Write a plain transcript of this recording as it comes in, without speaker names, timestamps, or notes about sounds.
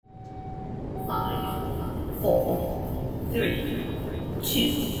4, 3, 2,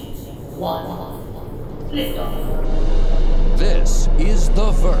 1. Lift off. This is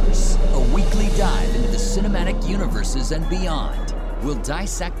The Verse, a weekly dive into the cinematic universes and beyond. We'll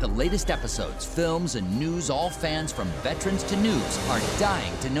dissect the latest episodes, films, and news all fans from veterans to noobs are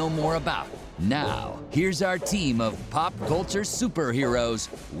dying to know more about. Now, here's our team of pop culture superheroes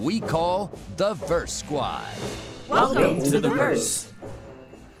we call the Verse Squad. Welcome to The Verse.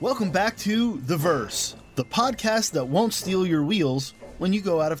 Welcome back to The Verse, the podcast that won't steal your wheels when you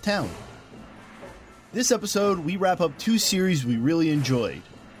go out of town. This episode, we wrap up two series we really enjoyed.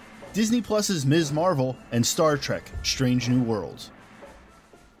 Disney Plus's Ms. Marvel and Star Trek: Strange New Worlds.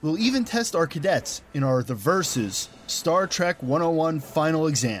 We'll even test our cadets in our The Verse's Star Trek 101 final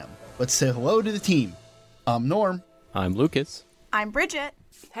exam. Let's say hello to the team. I'm Norm. I'm Lucas. I'm Bridget.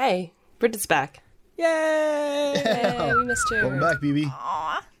 Hey, Bridget's back. Yay! Hey, we missed her. Welcome back, BB.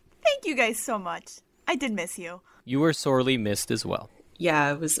 Aw, thank you guys so much. I did miss you. You were sorely missed as well.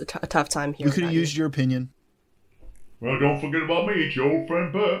 Yeah, it was a tough time here. We could have used your opinion. Well, don't forget about me. It's your old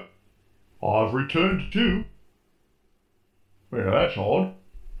friend Bert. I've returned too. Well, that's odd.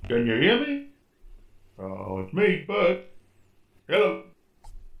 Can you hear me? Oh, it's me, Bert. Hello.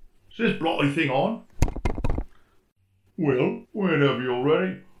 Is this bloody thing on? Well, whenever you're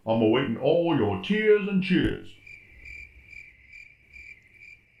ready, I'm awaiting all your tears and cheers.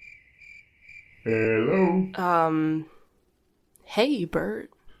 Hello? Hey,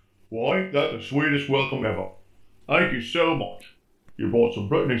 Bert. Why, that's the sweetest welcome ever. Thank you so much. You brought some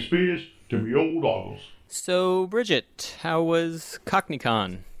Britney Spears to me old uggles. So, Bridget, how was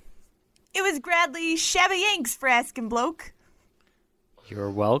CockneyCon? It was Gradley Shabby Yanks for asking, bloke. You're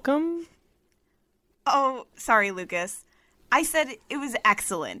welcome? Oh, sorry, Lucas. I said it was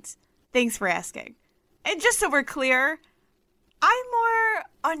excellent. Thanks for asking. And just so we're clear, I more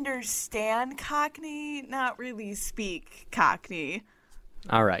understand Cockney, not really speak Cockney.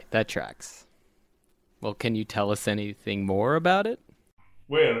 All right, that tracks. Well, can you tell us anything more about it?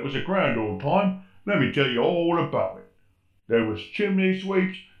 Well, it was a grand old time. Let me tell you all about it. There was chimney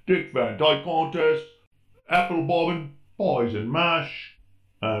sweeps, Dick Van Dyke contests, apple bobbing, pies and mash,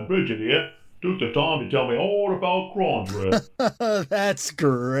 and Bridget here took the time to tell me all about Cronsworth. That's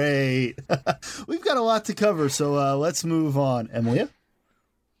great. We've got a lot to cover, so let's move on. Emilia?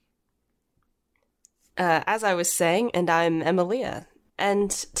 As I was saying, and I'm Emilia. And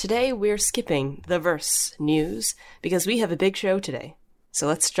today we're skipping the Verse news because we have a big show today. So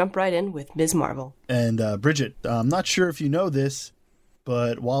let's jump right in with Ms. Marvel. And Bridget, I'm not sure if you know this,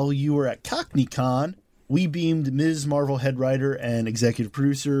 but while you were at CockneyCon, we beamed Ms. Marvel head writer and executive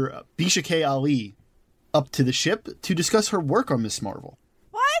producer Bisha K. Ali up to the ship to discuss her work on Ms. Marvel.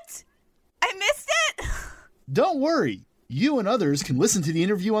 What? I missed it? Don't worry. You and others can listen to the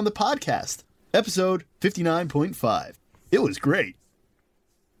interview on the podcast, episode 59.5. It was great.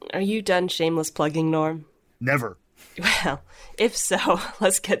 Are you done shameless plugging, Norm? Never. Well, if so,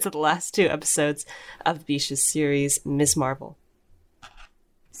 let's get to the last two episodes of Bisha's series, Ms. Marvel.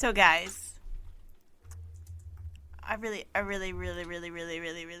 So, guys, I really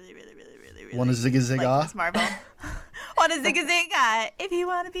Want to zig a zig like Ms. Marvel. Want to zig a zig if you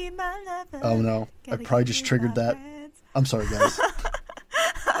want to be my lover. Oh no, I probably just triggered that. I'm sorry, guys.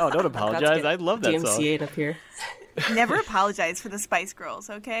 Oh, don't apologize. I love that song. DMCA'd up here. Never apologize for the Spice Girls,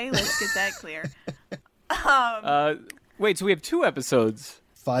 okay? Let's get that clear. Wait, so we have two episodes.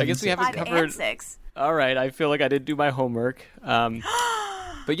 5 I guess we haven't 5 covered. and 6. All right, I feel like I didn't do my homework.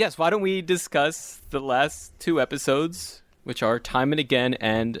 But yes, why don't we discuss the last two episodes, which are Time and Again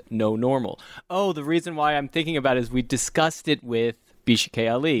and No Normal. Oh, the reason why I'm thinking about it is we discussed it with Bisha K.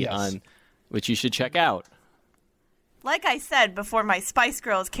 Ali, Yes. which you should check out. Like I said before my Spice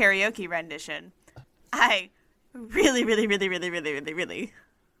Girls karaoke rendition, I really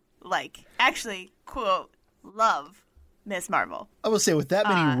actually, quote, love Ms. Marvel. I will say, with that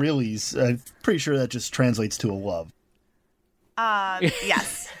many reallys, I'm pretty sure that just translates to a love.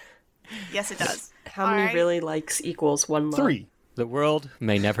 Yes. Yes, it does. How All many right. really likes equals one love? 3. The world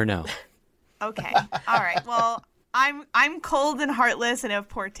may never know. Okay. All right. Well, I'm cold and heartless and have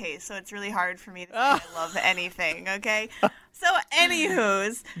poor taste, so it's really hard for me to say I love anything, okay? So,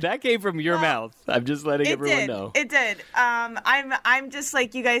 anywho's. That came from your mouth. I'm just letting everyone know. It did. I'm just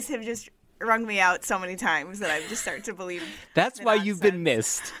like, you guys have just wrung me out so many times that I've just started to believe. That's the why you've been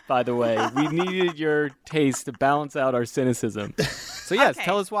nonsense. missed, by the way. We needed your taste to balance out our cynicism. So yes, Okay,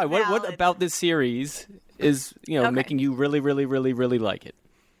 tell us why. What valid. about this series is, Okay. making you really like it?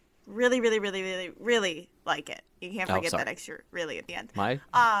 Really like it. You can't Oh, forget sorry. that extra really at the end. My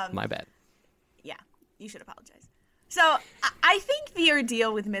bad. Yeah, you should apologize. So I think the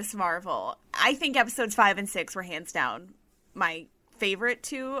ordeal with Ms. Marvel, I think episodes 5 and 6 were hands down my favorite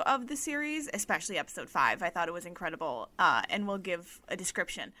 2 of the series, especially episode 5. I thought it was incredible, and we'll give a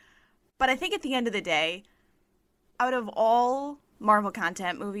description. But I think at the end of the day, out of all Marvel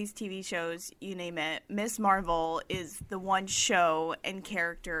content, movies, TV shows, you name it, Miss Marvel is the one show and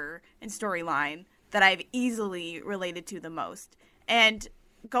character and storyline that I've easily related to the most. And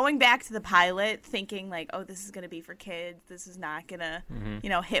going back to the pilot, thinking like, oh, this is going to be for kids, this is not going to,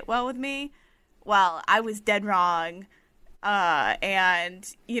 hit well with me. Well, I was dead wrong. And,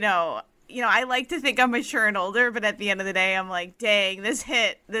 I like to think I'm mature and older, but at the end of the day, I'm like, dang, this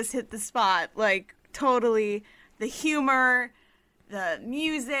hit the spot. Like, totally. The humor, the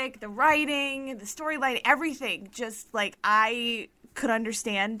music, the writing, the storyline, everything. Just like I could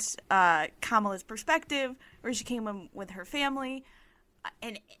understand Kamala's perspective, where she came in with her family,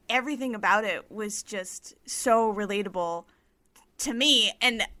 and everything about it was just so relatable to me.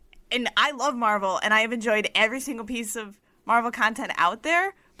 And I love Marvel, and I have enjoyed every single piece of Marvel content out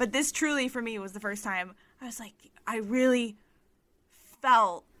there. But this truly, for me, was the first time I was like, I really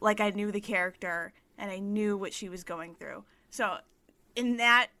felt like I knew the character and I knew what she was going through. So in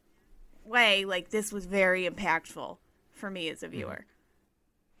that way, like, this was very impactful for me as a viewer.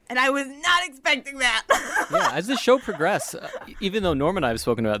 And I was not expecting that. Yeah, as the show progressed, even though Norm and I have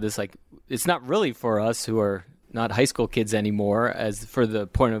spoken about this, like, it's not really for us who are not high school kids anymore as for the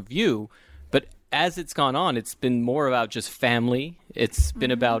point of view, but as it's gone on, it's been more about just family. It's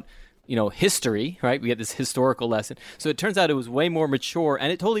been about, history, right? We had this historical lesson. So it turns out it was way more mature,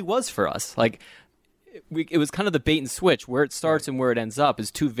 and it totally was for us. Like, it was kind of the bait and switch. Where it starts and where it ends up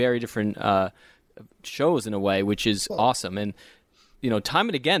is two very different shows in a way, which is awesome. And, time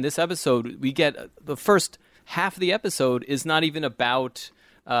and again, this episode, we get the first half of the episode is not even about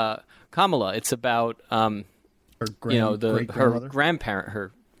Kamala. It's about, her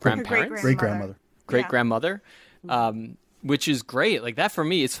great-grandmother, which is great. Like, that for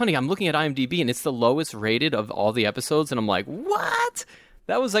me, it's funny. I'm looking at IMDb, and it's the lowest rated of all the episodes, and I'm like, what?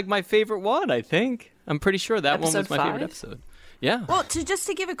 That was like my favorite one, I think. I'm pretty sure that one was my favorite episode. Yeah. Well, just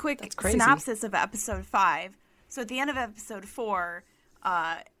to give a quick synopsis of episode 5. So at the end of episode 4,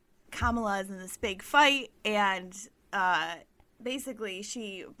 Kamala is in this big fight, and basically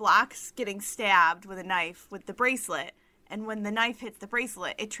she blocks getting stabbed with a knife with the bracelet. And when the knife hits the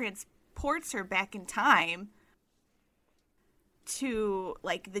bracelet, it transports her back in time to,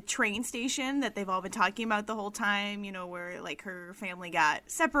 like, the train station that they've all been talking about the whole time, where, like, her family got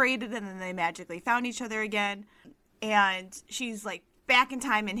separated and then they magically found each other again. And she's, like, back in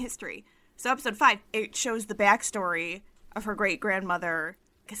time in history. So episode 5, it shows the backstory of her great-grandmother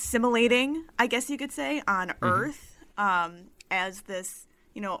assimilating, I guess you could say, on Earth as this,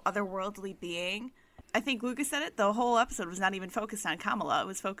 otherworldly being. I think Lucas said it, the whole episode was not even focused on Kamala. It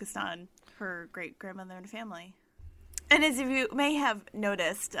was focused on her great-grandmother and family. And as you may have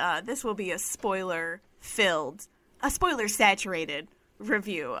noticed, this will be a spoiler-saturated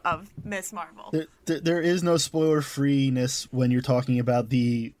review of Miss Marvel. There is no spoiler-freeness when you're talking about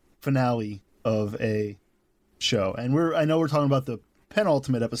the finale of a show. And I know we're talking about the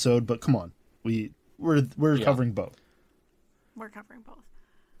penultimate episode, but come on. We're covering both. We're covering both.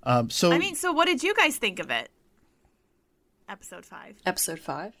 So what did you guys think of it? Episode 5. Episode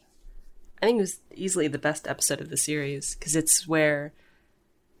 5? I think it was easily the best episode of the series, because it's where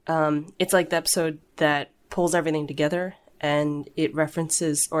it's like the episode that pulls everything together, and it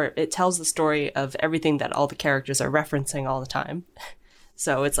references, or it tells the story of everything that all the characters are referencing all the time.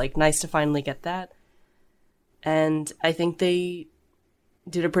 So it's like nice to finally get that. And I think they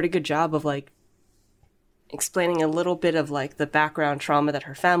did a pretty good job of like explaining a little bit of like the background trauma that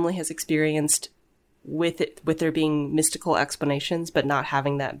her family has experienced with there being mystical explanations, but not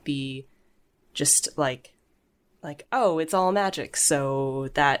having that be just like, oh, it's all magic, so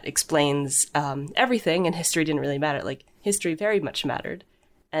that explains everything, and history didn't really matter. Like, history very much mattered.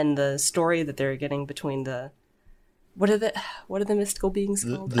 And the story that they're getting between the... What are the mystical beings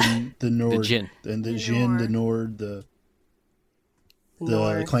called? The Nord. The Jinn. And the Jinn, the Nord, the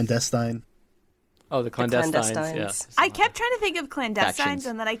clandestine. Oh, the clandestines. Yeah. I kept trying to think of clandestines, Factions.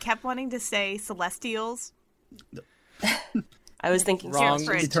 and then I kept wanting to say celestials. I was thinking Wrong.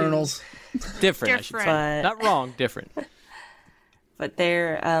 Different. Eternals. Different, I should say. But- Not wrong, different. But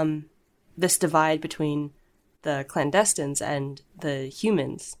they're this divide between the clandestines and the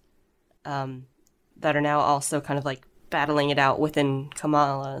humans that are now also kind of like battling it out within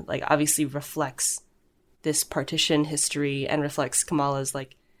Kamala, like obviously reflects this partition history and reflects Kamala's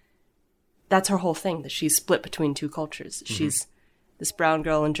like, that's her whole thing, that she's split between two cultures. Mm-hmm. She's this brown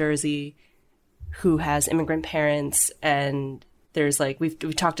girl in Jersey who has immigrant parents and there's like we've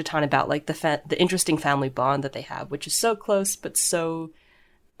talked a ton about like the interesting family bond that they have, which is so close but so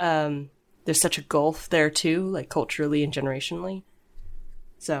there's such a gulf there too, like culturally and generationally.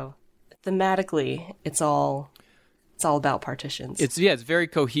 So thematically, it's all about partitions. It's very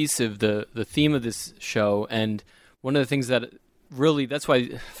cohesive, the theme of this show, and one of the things that really, that's why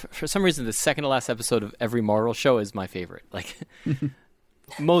for some reason the second to last episode of every Marvel show is my favorite. Like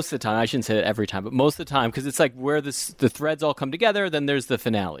most of the time, I shouldn't say that every time, but most of the time, because it's like where the threads all come together, then there's the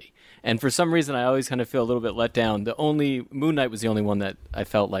finale. And for some reason, I always kind of feel a little bit let down. Moon Knight was the only one that I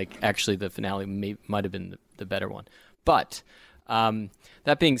felt like actually the finale might have been the better one. But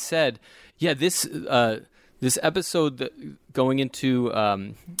that being said, yeah, this episode going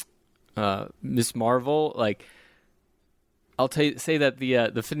into Miss Marvel, like I'll say that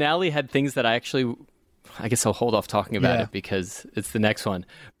the finale had things that I guess I'll hold off talking about it because it's the next one.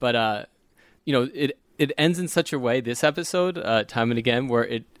 But it ends in such a way, this episode, time and again,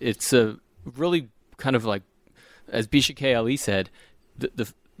 where it's a really kind of like, as Bisha K. Ali said,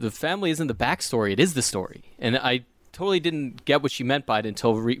 the family isn't the backstory, it is the story. And I totally didn't get what she meant by it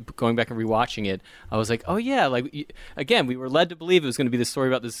until going back and rewatching it. I was like, oh yeah, like again, we were led to believe it was going to be the story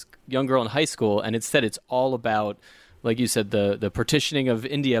about this young girl in high school, and instead it's all about, like you said, the partitioning of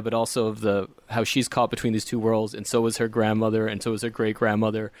India, but also of how she's caught between these two worlds, and so was her grandmother, and so was her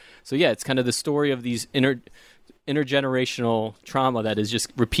great-grandmother. So yeah, it's kind of the story of these intergenerational trauma that is just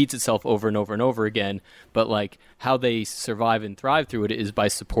repeats itself over and over and over again, but like how they survive and thrive through it is by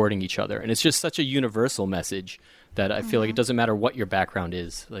supporting each other. And it's just such a universal message that I feel like it doesn't matter what your background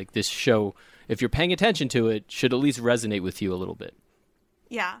is. Like this show, if you're paying attention to it, should at least resonate with you a little bit.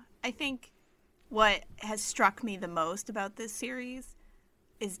 Yeah, I think what has struck me the most about this series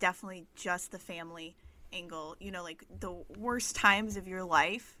is definitely just the family angle. You know, like the worst times of your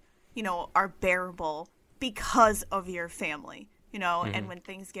life, you know, are bearable because of your family, you know, and when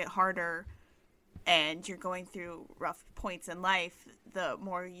things get harder and you're going through rough points in life, the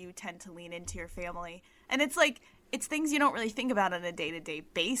more you tend to lean into your family. And it's like, it's things you don't really think about on a day-to-day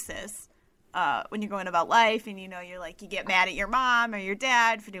basis when you're going about life, and, you know, you're like, you get mad at your mom or your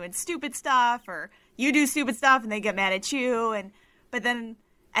dad for doing stupid stuff, or you do stupid stuff and they get mad at you. But then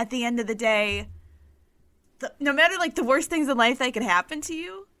at the end of the day, no matter like the worst things in life that could happen to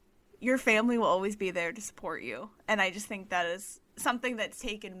you, your family will always be there to support you. And I just think that is something that's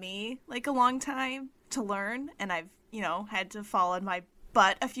taken me like a long time to learn. And I've, you know, had to fall on my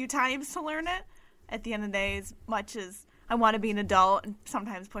butt a few times to learn it. At the end of the day, as much as I want to be an adult and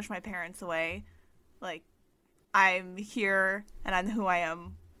sometimes push my parents away, like I'm here and I'm who I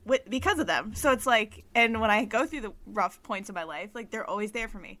am because of them. So it's like, and when I go through the rough points of my life, like they're always there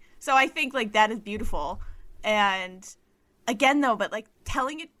for me. So I think like that is beautiful. And again though, but like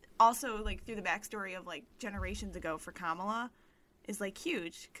telling it also like through the backstory of like generations ago for Kamala is like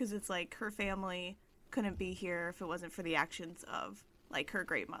huge, because it's like her family couldn't be here if it wasn't for the actions of like her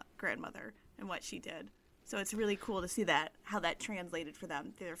grandmother and what she did. So it's really cool to see that, how that translated for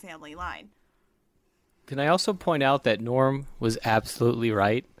them through their family line. Can I also point out that Norm was absolutely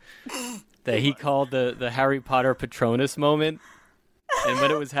right? That he called the Harry Potter Patronus moment. And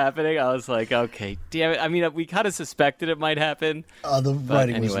when it was happening, I was like, okay, damn it. I mean, we kind of suspected it might happen. The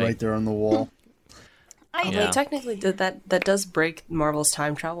writing was right there on the wall. Although technically that does break Marvel's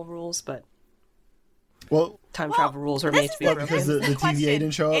time travel rules, but travel rules are made to be broken. Because the TVA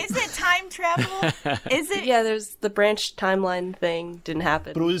didn't show up? Is it time travel? Is it? Yeah, there's the branch timeline thing didn't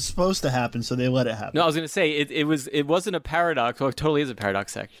happen. But it was supposed to happen, so they let it happen. No, I was going to say, it wasn't a paradox. Well, it totally is a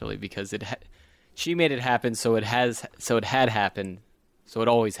paradox, actually, because she made it happen, so it had happened, so it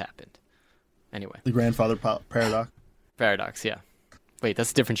always happened. Anyway. The grandfather paradox? Paradox, yeah. Wait,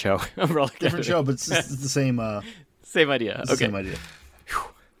 that's a different show. Different show, but it's the same... same idea. Okay. Same idea.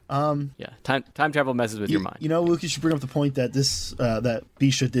 Yeah, time travel messes with your mind. You know, Lucas, you bring up the point that that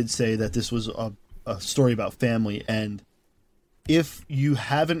Bisha did say that this was a story about family, and if you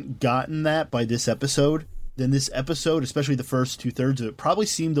haven't gotten that by this episode, then this episode, especially the first 2/3 of it, probably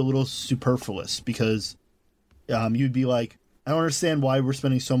seemed a little superfluous, because you'd be like, I don't understand why we're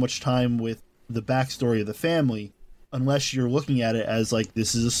spending so much time with the backstory of the family, unless you're looking at it as like,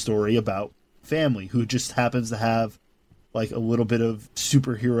 this is a story about family who just happens to have like a little bit of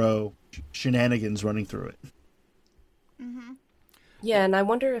superhero shenanigans running through it. Mm-hmm. Yeah, and I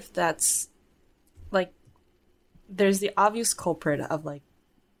wonder if that's like, there's the obvious culprit of like,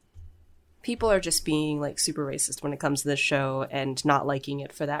 people are just being like super racist when it comes to this show and not liking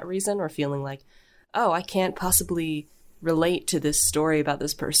it for that reason, or feeling like, oh, I can't possibly relate to this story about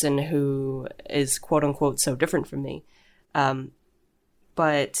this person who is quote unquote so different from me.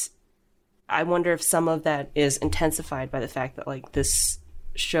 But I wonder if some of that is intensified by the fact that like this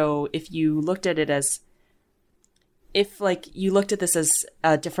show, if you looked at it as, if like you looked at this as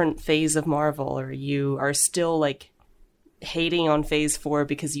a different phase of Marvel, or you are still like hating on phase 4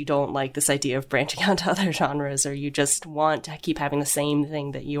 because you don't like this idea of branching out to other genres, or you just want to keep having the same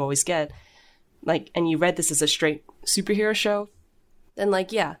thing that you always get, like, and you read this as a straight superhero show, then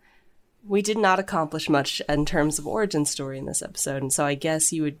like, yeah, we did not accomplish much in terms of origin story in this episode. And so I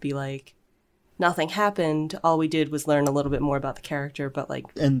guess you would be like, nothing happened, all we did was learn a little bit more about the character, but like,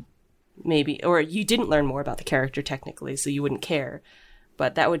 And maybe, or you didn't learn more about the character technically, so you wouldn't care.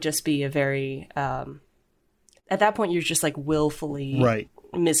 But that would just be a very, at that point, you're just like willfully right.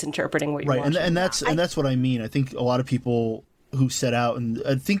 misinterpreting what you're Right, watching. and that's what I mean. I think a lot of people who set out, and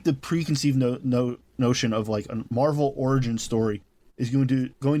I think the preconceived notion of like a Marvel origin story is going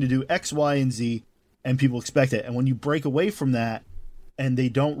to do X, Y, and Z, and people expect it. And when you break away from that, and they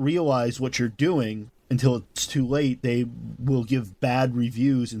don't realize what you're doing until it's too late, they will give bad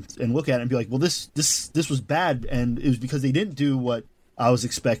reviews and look at it and be like, well, this was bad, and it was because they didn't do what I was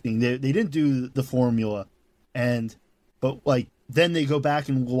expecting. They didn't do the formula, but like then they go back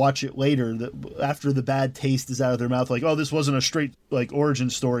and watch it later. After the bad taste is out of their mouth, like, oh, this wasn't a straight like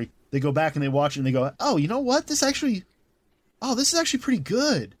origin story. They go back and they watch it and they go, oh, you know what? This is actually pretty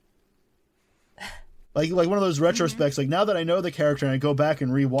good. Like one of those retrospects. Like now that I know the character and I go back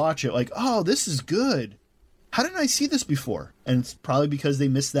and rewatch it, like, oh, this is good. How didn't I see this before? And it's probably because they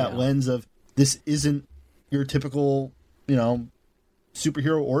missed that lens of this isn't your typical,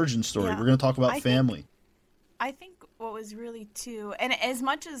 superhero origin story. Yeah. We're going to talk about family. I think what was really too, and as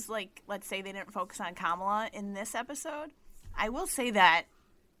much as like, let's say they didn't focus on Kamala in this episode, I will say that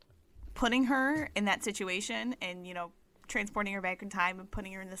putting her in that situation and, transporting her back in time and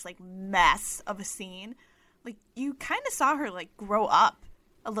putting her in this like mess of a scene, like you kind of saw her like grow up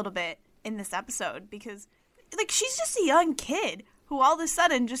a little bit in this episode, because like she's just a young kid who all of a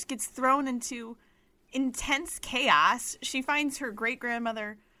sudden just gets thrown into intense chaos. She finds her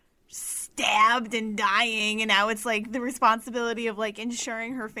great-grandmother stabbed and dying, and now it's like the responsibility of like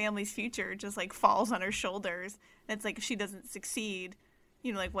ensuring her family's future just like falls on her shoulders. And it's like if she doesn't succeed,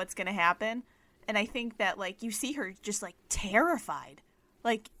 like what's gonna happen. And I think that like you see her just like terrified,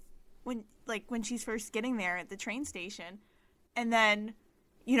 like when she's first getting there at the train station, and then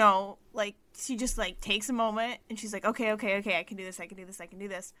like she just like takes a moment and she's like, okay, I can do this,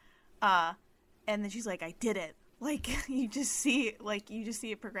 and then she's like, I did it. Like you just see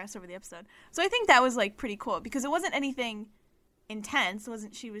it progress over the episode. So I think that was like pretty cool, because it wasn't anything intense.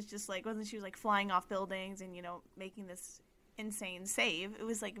 She was like flying off buildings and making this insane save. It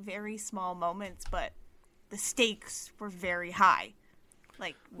was like very small moments, but the stakes were very high,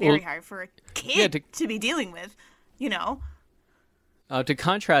 like very high for a kid to be dealing with. To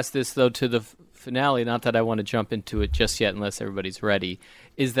contrast this though to the finale, not that I want to jump into it just yet unless everybody's ready,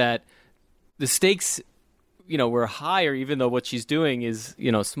 is that the stakes were higher, even though what she's doing is,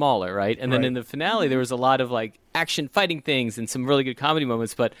 smaller, right? And then in the finale, there was a lot of like action fighting things and some really good comedy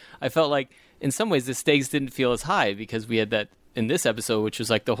moments, but I felt like in some ways the stakes didn't feel as high because we had that in this episode, which was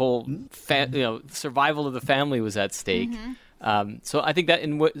like the whole survival of the family was at stake. So I think that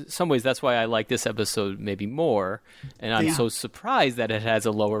in some ways that's why I like this episode maybe more, and I'm so surprised that it has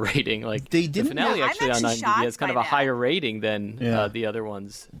a lower rating. Like the finale actually on IMDb has kind of a higher rating than the other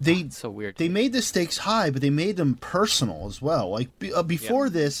ones. It's so weird. They made the stakes high, but they made them personal as well. Like before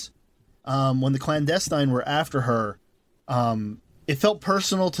this, when the clandestine were after her, it felt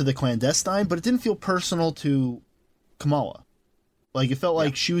personal to the clandestine, but it didn't feel personal to Kamala. Like it felt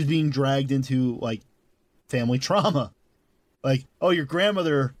like she was being dragged into like family trauma. Like, oh, your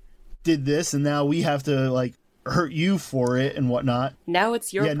grandmother did this, and now we have to like hurt you for it and whatnot. Now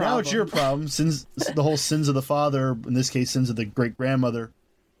it's your problem. Now it's your problem. Since the whole sins of the father, in this case, sins of the great grandmother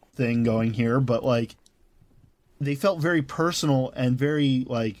thing going here, but like they felt very personal and very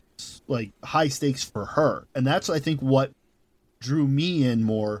like high stakes for her, and that's I think what drew me in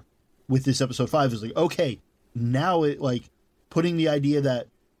more with this episode 5 is like, okay, now it like putting the idea that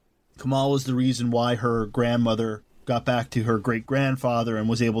Kamala was the reason why her grandmother got back to her great grandfather and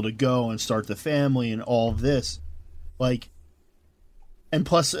was able to go and start the family and all of this, like, and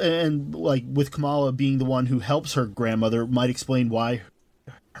plus, and like with Kamala being the one who helps her grandmother might explain why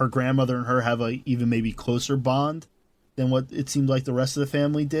her grandmother and her have a even maybe closer bond than what it seemed like the rest of the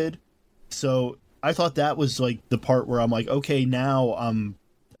family did. So I thought that was like the part where I'm like, okay, now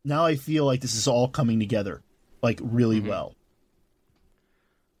I feel like this is all coming together like really well.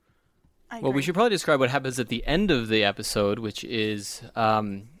 Well, we should probably describe what happens at the end of the episode, which is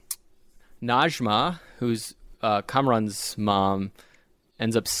Najma, who's Kamran's mom,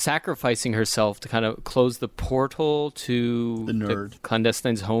 ends up sacrificing herself to kind of close the portal to The Nord.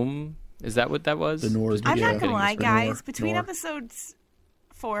 clandestine's home. Is that what that was? The Nord, I'm yeah. not gonna lie, The guys. Nor- Between Nor. episodes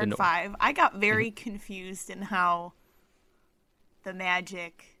 4 The and Nor. 5, I got very confused in how the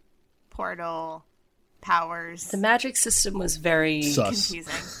magic portal powers The magic system was very Sus.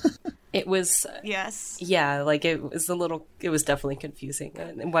 confusing. it was Yes. yeah, like it was definitely confusing.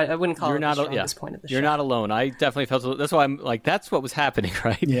 And I wouldn't call You're it not the al- yeah. strongest point of the You're show. not alone. I definitely felt that's why I'm like that's what was happening,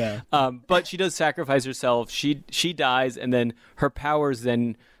 right? Yeah. But she does sacrifice herself. She dies, and then her powers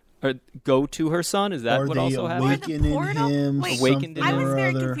then go to her son. Is that Or what they also happened? awaken in portal? him. Wait, Awakened in I something was or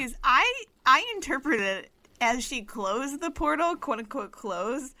very other. confused. I interpreted it as she closed the portal, quote unquote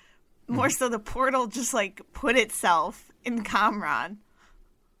closed, more so the portal just like put itself in Kamran.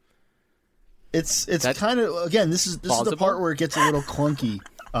 It's That's kind of, again, this is the plausible. part where it gets a little clunky.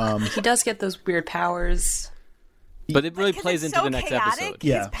 He does get those weird powers. But it really Because plays it's into so the next chaotic. episode.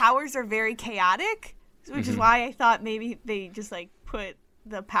 Yeah. His powers are very chaotic, which is why I thought maybe they just like put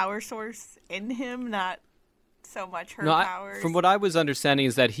the power source in him, not so much her No, powers. from what I was understanding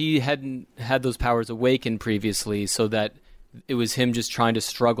is that he hadn't had those powers awakened previously, so that it was him just trying to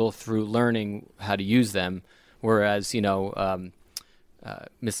struggle through learning how to use them. Whereas,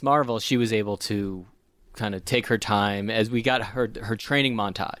 Miss Marvel, she was able to kind of take her time as we got her training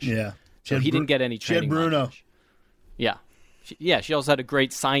montage. Yeah. So he didn't get any She had training Bruno. montage. Yeah. She also had a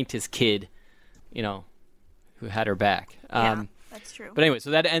great scientist kid, who had her back. yeah, that's true. But anyway, so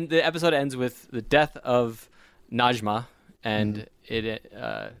the episode ends with the death of Najma, and it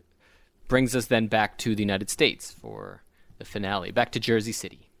brings us then back to the United States for the finale, back to Jersey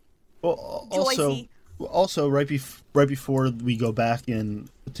City. Well, Joycey. also right before we go back in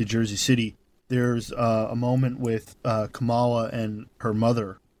to Jersey City, there's a moment with Kamala and her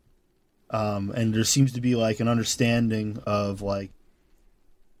mother, and there seems to be like an understanding of like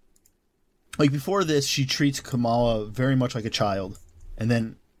before this, she treats Kamala very much like a child, and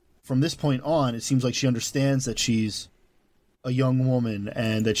then from this point on, it seems like she understands that she's a young woman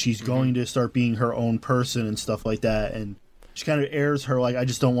and that she's going to start being her own person and stuff like that, and she kind of airs her like, I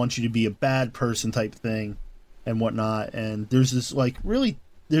just don't want you to be a bad person type thing and whatnot. And there's this like really,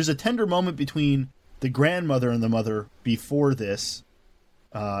 there's a tender moment between the grandmother and the mother before this,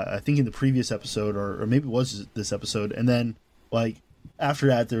 I think in the previous episode, or maybe it was this episode. And then like after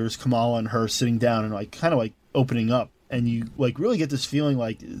that, there's Kamala and her sitting down and like kind of like opening up, and you like really get this feeling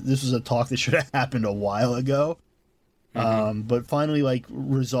like this was a talk that should have happened a while ago. But finally like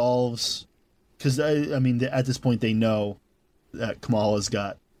resolves, because I mean at this point they know that Kamala's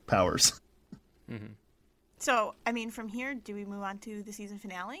got powers. So, I mean, from here, do we move on to the season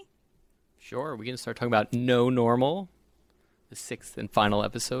finale? Sure, we can start talking about No Normal, the 6th and final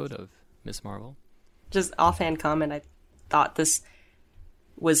episode of Miss Marvel. Just offhand comment, I thought this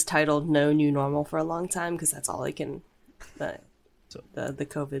was titled No New Normal for a long time because that's all I can. The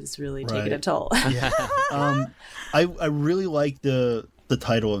COVID is really taking a Right. toll. I really like the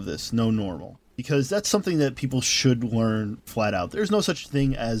title of this, No Normal, because that's something that people should learn flat out. There's no such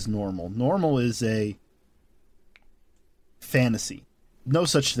thing as normal. Normal is a fantasy. No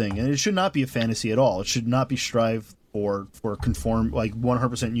such thing. And it should not be a fantasy at all. It should not be strived for conform, like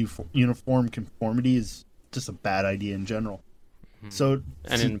 100% uniform conformity is just a bad idea in general. So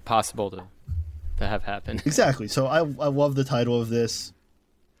And impossible to have happen. exactly. So I love the title of this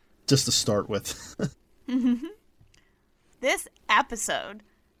just to start with. This episode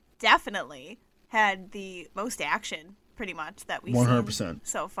definitely had the most action, pretty much, that we've 100%. seen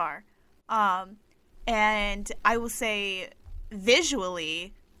so far. And I will say,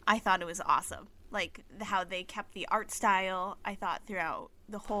 visually, I thought it was awesome. Like, how they kept the art style, I thought, throughout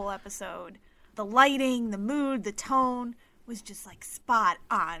the whole episode. The lighting, the mood, the tone was just, like, spot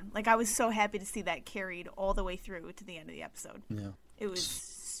on. Like, I was so happy to see that carried all the way through to the end of the episode. Yeah. It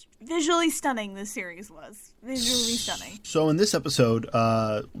was visually stunning, this series was. Visually stunning. So in this episode,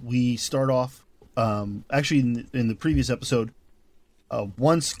 we start off. Actually, in the previous episode,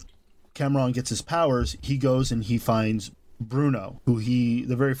 once Cameron gets his powers, he goes and he finds Bruno, who the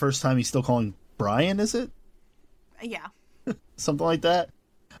very first time he's still calling Brian. Is it Yeah. something like that?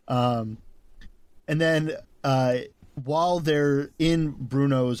 And then while they're in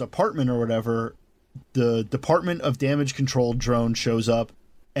Bruno's apartment or whatever, the Department of Damage Control drone shows up,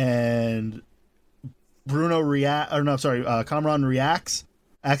 and Kamran reacts,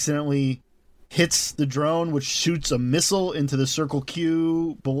 accidentally hits the drone, which shoots a missile into the Circle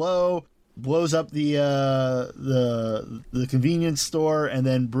Q below, blows up the convenience store, and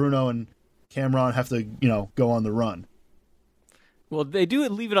then Bruno and Cameron have to, go on the run. Well, they do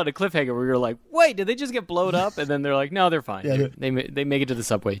leave it on a cliffhanger where you're like, wait, did they just get blown up? And then they're like, no, they're fine. Yeah, they make it to the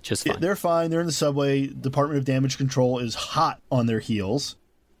subway just fine. They're fine. They're in the subway. Department of Damage Control is hot on their heels.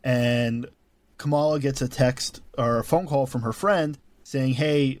 And Kamala gets a text or a phone call from her friend saying,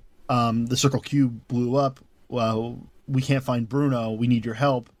 hey, the Circle Cube blew up. Well, we can't find Bruno. We need your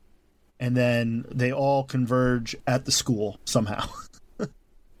help. And then they all converge at the school somehow. Hey,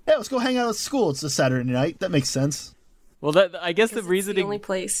 let's go hang out at school. It's a Saturday night. That makes sense. Well, I guess the It's reasoning. the only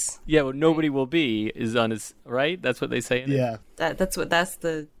place. Yeah, well, nobody will be is on his right. That's what they say. In it? Yeah. That's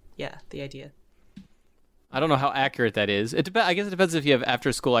the idea. I don't know how accurate that is. I guess it depends if you have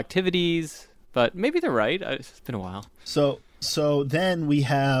after school activities, but maybe they're right. It's been a while. So then we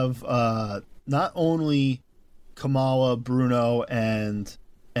have not only Kamala, Bruno, and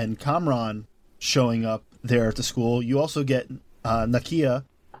Kamran showing up there at the school. You also get Nakia,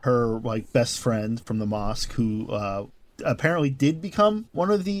 her like best friend from the mosque, who apparently did become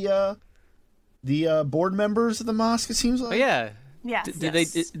one of the board members of the mosque. It seems like. Oh yeah. Yes. Did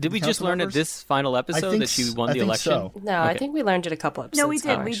we just Council learn members? at this final episode that she won the election? So. No, I Okay. think we learned it a couple episodes No, we did.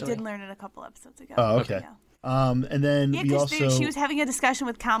 ago, We actually. did learn it a couple episodes ago. Oh, okay. Yeah. And then Yeah, we because also she was having a discussion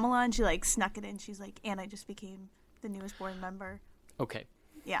with Kamala, and she like snuck it in. She's like, "And I just became the newest board member." Okay.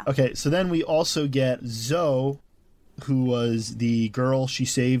 Yeah. okay. So then we also get Zoe, who was the girl she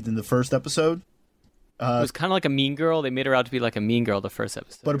saved in the first episode. It was kind of like a mean girl. They made her out to be like a mean girl the first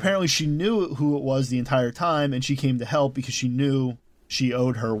episode. But apparently she knew who it was the entire time, and she came to help because she knew she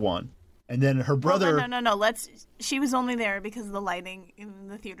owed her one. And then her brother... Well, no. She was only there because the lighting in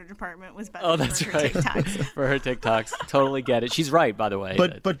the theater department was better. Oh, that's for her right. TikToks. For her TikToks. Totally get it. She's right, by the way.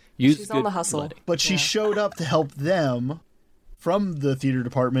 But Use She's on good the hustle. lighting. But she showed up to help them from the theater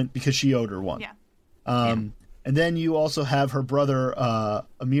department because she owed her one. Yeah. And then you also have her brother,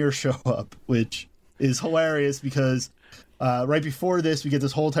 Amir, show up, which is hilarious because right before this, we get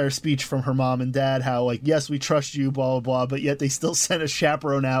this whole entire speech from her mom and dad, how, like, yes, we trust you, blah, blah, blah, but yet they still sent a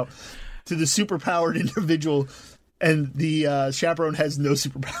chaperone out to the superpowered individual, and the chaperone has no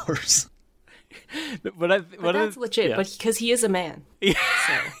superpowers. But that's legit, yeah. but because he is a man. Yeah,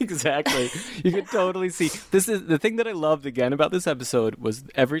 exactly. You could totally see. This is the thing that I loved again about this episode was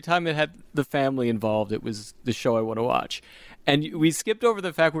every time it had the family involved, it was the show I want to watch. And we skipped over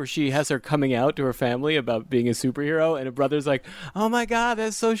the fact where she has her coming out to her family about being a superhero, and her brother's like, "Oh my god,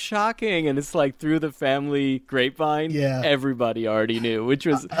 that's so shocking!" And it's like through the family grapevine, Yeah. everybody already knew. Which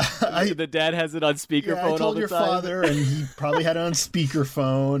was the dad has it on speakerphone Yeah, I all told the your time. father, and he probably had it on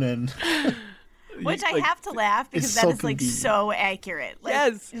speakerphone, and Which I like, have to laugh because it's that so is like convenient. so accurate. Like,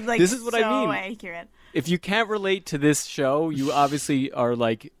 Yes, like, this is what I so mean. accurate. If you can't relate to this show, you obviously are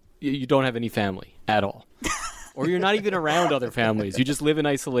like you don't have any family at all. Or you're not even around other families. You just live in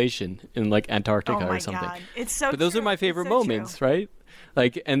isolation in like Antarctica Oh my or something. god, it's so. But those are true. my It's favorite so moments, true. right?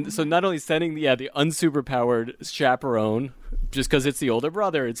 Like, and so not only sending the unsuperpowered chaperone just because it's the older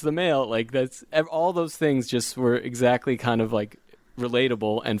brother, it's the male. Like all those things just were exactly kind of like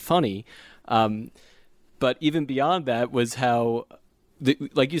relatable and funny. But even beyond that was how,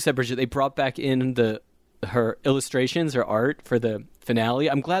 like you said, Bridget, they brought back in her illustrations, her art for the finale.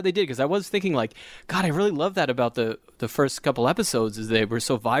 I'm glad they did because I was thinking like, God, I really love that about the first couple episodes is they were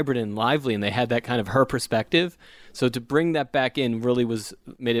so vibrant and lively and they had that kind of her perspective. So to bring that back in really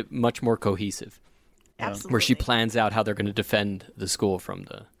made it much more cohesive. Absolutely. Where she plans out how they're going to defend the school from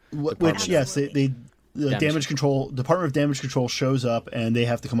the which yes, the Damage Department of Damage Control shows up, and they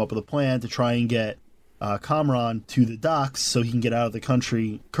have to come up with a plan to try and get Kamran to the docks so he can get out of the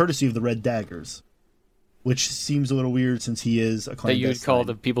country, courtesy of the Red Daggers. Which seems a little weird since he is a that clandestine. you would call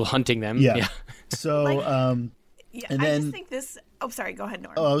the people hunting them. Yeah. So, Like- and Yeah, I then just think this. Oh, sorry. Go ahead,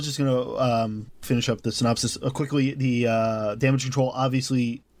 Norm. I was just going to finish up the synopsis quickly. The Damage Control,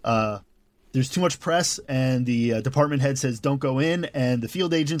 obviously, there's too much press, and the department head says, don't go in, and the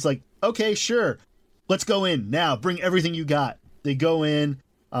field agent's like, okay, sure, let's go in. Now, bring everything you got. They go in.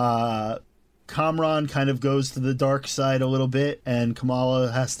 Kamran kind of goes to the dark side a little bit, and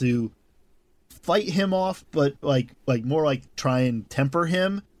Kamala has to fight him off, but like more like try and temper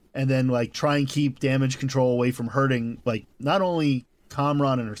him, and then like try and keep Damage Control away from hurting like not only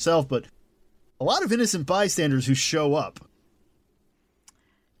Kamran and herself, but a lot of innocent bystanders who show up.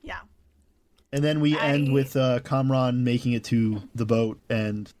 Yeah. And then we end with Kamran making it to the boat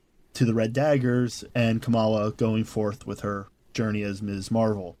and to the Red Daggers, and Kamala going forth with her journey as Ms.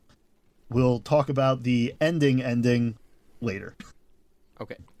 Marvel. We'll talk about the ending later.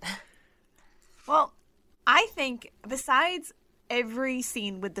 Okay. Well, I think besides every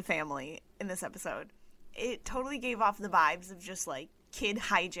scene with the family in this episode, it totally gave off the vibes of just like kid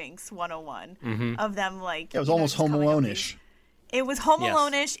hijinks 101 of them like Yeah, it was you know, almost just Home coming up with Alone-ish. It was Home Yes.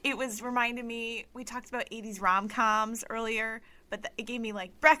 Alone-ish. It was reminding me, we talked about 80s rom-coms earlier, but it gave me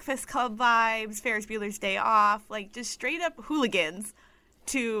like Breakfast Club vibes, Ferris Bueller's Day Off, like just straight up hooligans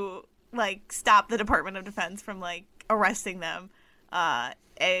to like stop the Department of Defense from like arresting them.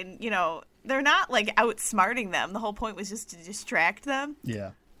 And, you know, they're not like outsmarting them. The whole point was just to distract them.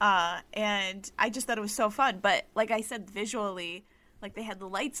 Yeah. And I just thought it was so fun. But like I said, visually, like they had the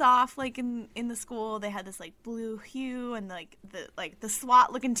lights off, like in the school. They had this like blue hue, and like the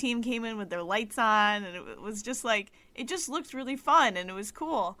SWAT looking team came in with their lights on, and it was just like it just looked really fun, and it was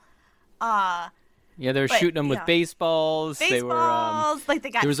cool. Yeah, they were But, shooting them with yeah. baseballs. They were Baseballs, like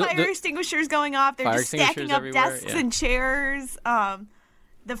they got there was fire extinguishers going off. They're fire just stacking extinguishers up everywhere, desks yeah. and chairs.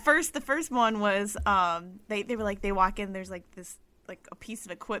 The first one was they were like they walk in. There's like this like a piece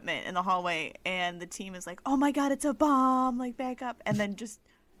of equipment in the hallway, and the team is like, "Oh my god, it's a bomb!" Like back up, and then just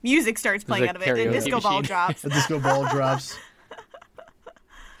music starts playing a out of it, and karaoke disco ball machine. drops. The disco ball drops.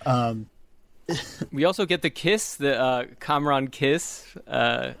 We also get the kiss, the Kamran kiss,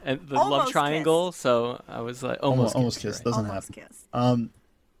 and the love Almost triangle. So I was like, almost kiss. right. Doesn't Almost happen.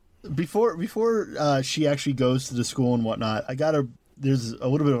 kiss. Before she actually goes to the school and whatnot, there's a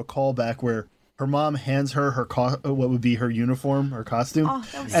little bit of a callback where her mom hands her what would be her uniform, her costume. Oh,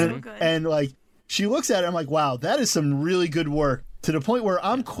 that was and, so good. And like she looks at it, I'm like, wow, that is some really good work. To the point where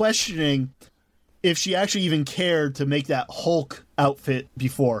I'm questioning if she actually even cared to make that Hulk outfit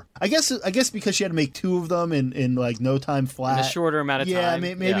before. I guess because she had to make two of them in like no time flat. In a shorter amount of yeah, time.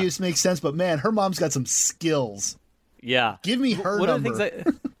 maybe this makes sense, but man, her mom's got some skills. Yeah. Give me her number.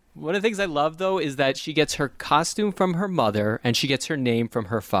 One of the things I love, though, is that she gets her costume from her mother and she gets her name from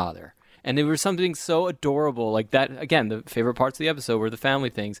her father. And there was something so adorable like that. Again, the favorite parts of the episode were the family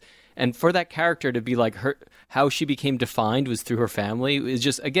things. And for that character to be like how she became defined was through her family is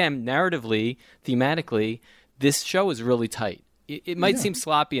just, again, narratively, thematically, this show is really tight. It might seem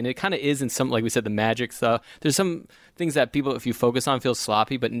sloppy, and it kind of is in some, like we said, the magic stuff. There's some things that people, if you focus on, feel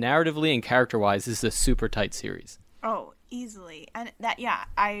sloppy, but narratively and character-wise, this is a super tight series. Oh, easily. And that, yeah,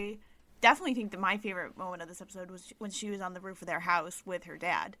 I definitely think that my favorite moment of this episode was when she was on the roof of their house with her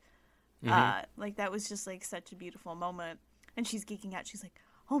dad. Like, that was just, like, such a beautiful moment. And she's geeking out. She's like,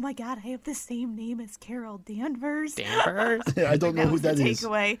 oh, my God, I have the same name as Carol Danvers. Danvers? I don't know who was the that is.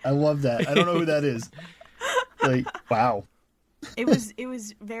 takeaway. I love that. I don't know who that is. Like, wow. It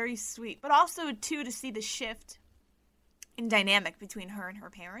was very sweet. But also, too, to see the shift in dynamic between her and her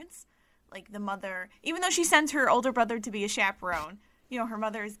parents. Like, the mother, even though she sends her older brother to be a chaperone, you know, her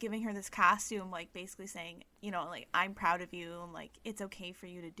mother is giving her this costume, like, basically saying, you know, like, I'm proud of you, and, like, it's okay for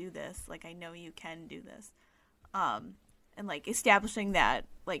you to do this. Like, I know you can do this. And, like, establishing that,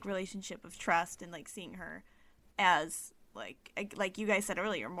 like, relationship of trust and, like, seeing her as, like you guys said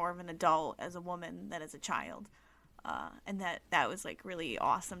earlier, more of an adult as a woman than as a child. And that was, like, really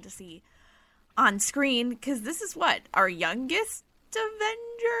awesome to see on screen, because this is what? Our youngest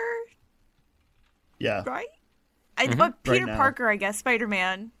Avenger? Yeah. Right? But Peter now. Parker, I guess,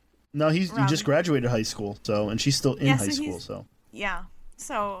 Spider-Man. No, he just graduated high school, and she's still in Yeah, high so school, he's- so. Yeah.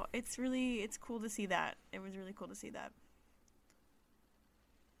 So it's cool to see that. It was really cool to see that.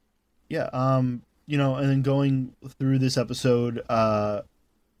 Yeah, you know, and then going through this episode,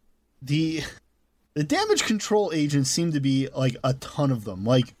 the damage control agents seem to be like a ton of them,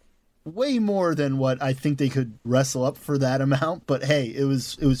 like way more than what I think they could wrestle up for that amount. But hey, it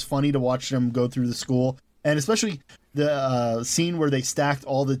was funny to watch them go through the school, and especially the scene where they stacked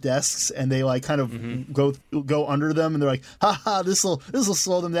all the desks and they like kind of go under them, and they're like, haha, this'll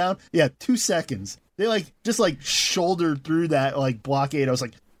slow them down. Yeah, 2 seconds. They just shouldered through that like blockade. I was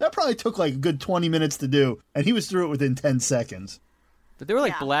like, that probably took like a good 20 minutes to do, and he was through it within 10 seconds. But they were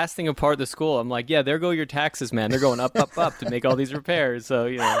like Yeah. blasting apart the school. I'm like, yeah, there go your taxes, man. They're going up, up, up to make all these repairs. So,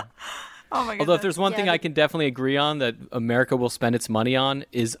 you know. Oh my god. Although if there's one thing Yeah, I can definitely agree on that America will spend its money on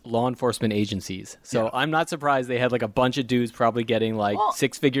is law enforcement agencies. So I'm not surprised they had like a bunch of dudes probably getting like Well,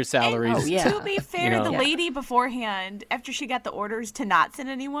 6-figure salaries. Oh, yeah. To be fair, know. the Yeah. lady beforehand, after she got the orders to not send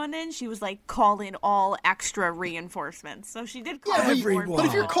anyone in, she was like, call in all extra reinforcements. So she did call in more But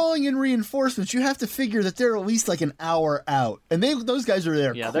if you're people. calling in reinforcements, you have to figure that they're at least like an hour out, and those guys are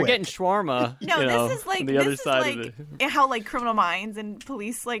there. Yeah, quick. they're getting shawarma. No, you know, this is like on the other this side is of like the. how like Criminal Minds and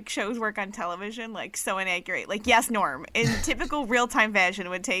police like shows work on television, like so inaccurate. Like yes, Norm, in typical real time fashion, it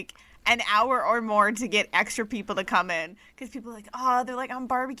would take an hour or more to get extra people to come in because people are like, oh, they're like, I'm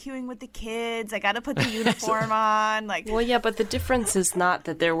barbecuing with the kids. I got to put the uniform on. Like, Well, yeah, but the difference is not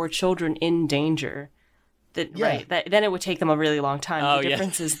that there were children in danger. Yeah. Right. Then it would take them a really long time. Oh, The yeah.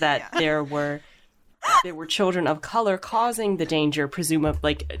 difference is that there were they were children of color causing the danger,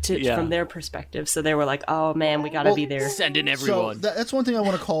 presumably, from their perspective. So they were like, "Oh man, we gotta be there." Send in So everyone. that's one thing I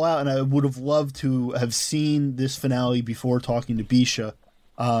want to call out, and I would have loved to have seen this finale before talking to Bisha.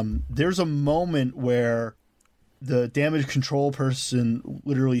 There's a moment where the damage control person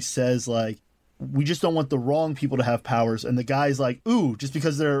literally says, like, we just don't want the wrong people to have powers. And the guy's like, ooh, just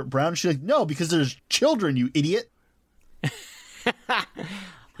because they're brown? She's like, no, because there's children, you idiot.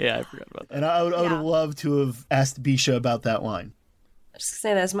 Yeah, I forgot about that. And I would have loved to have asked Bisha about that line. I was just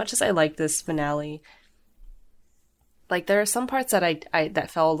gonna say that as much as I like this finale, like there are some parts that I that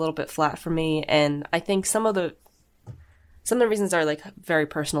fell a little bit flat for me, and I think some of the reasons are like very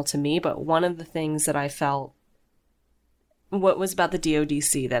personal to me. But one of the things that I felt what was about the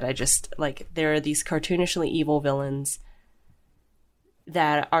DODC that I just like, there are these cartoonishly evil villains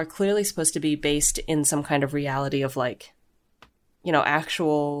that are clearly supposed to be based in some kind of reality of like, you know,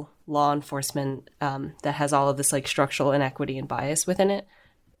 actual law enforcement that has all of this like structural inequity and bias within it.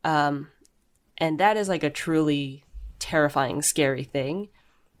 And that is like a truly terrifying, scary thing.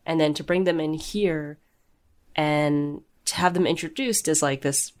 And then to bring them in here and to have them introduced as like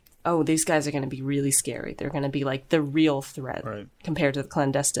this, oh, these guys are going to be really scary. They're going to be like the real threat compared to the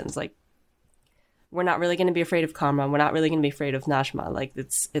clandestines. Like, we're not really going to be afraid of Kamran. We're not really going to be afraid of Najma. Like,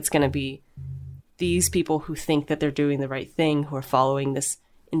 it's going to be these people who think that they're doing the right thing, who are following this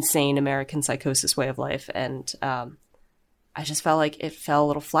insane American psychosis way of life. And I just felt like it fell a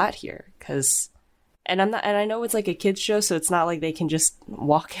little flat here and I know it's like a kids show, so it's not like they can just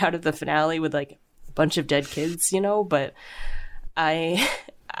walk out of the finale with like a bunch of dead kids, you know, but I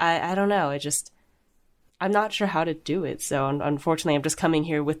don't know. I'm not sure how to do it. So unfortunately, I'm just coming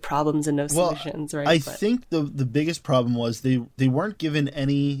here with problems and no solutions, right? I think the biggest problem was they weren't given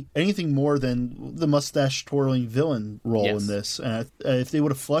anything more than the mustache twirling villain role in this. And if they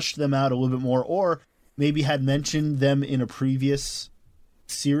would have flushed them out a little bit more, or maybe had mentioned them in a previous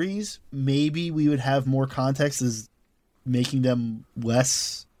series, maybe we would have more context as making them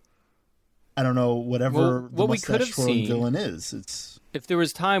less, I don't know, whatever the mustache twirling villain is. If there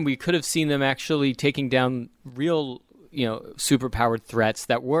was time, we could have seen them actually taking down real, you know, superpowered threats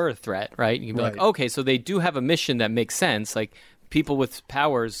that were a threat, right? You can be like, okay, so they do have a mission that makes sense. Like, people with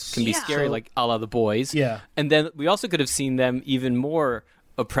powers can be scary, like a la the boys. Yeah. And then we also could have seen them even more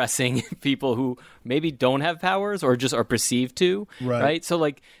oppressing people who maybe don't have powers or just are perceived to, right? So,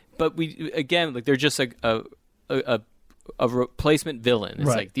 like, but they're just like a replacement villain. It's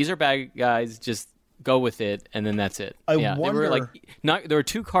like, these are bad guys, just go with it, and then that's it. I wonder, they were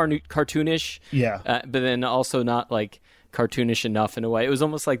too cartoonish, but then also not like cartoonish enough in a way. It was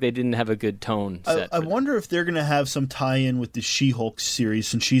almost like they didn't have a good tone set. I wonder if they're going to have some tie-in with the She-Hulk series,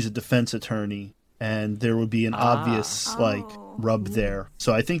 since she's a defense attorney, and there would be an obvious rub there.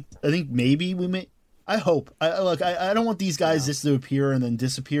 So I think maybe we may. I hope. I don't want these guys just to appear and then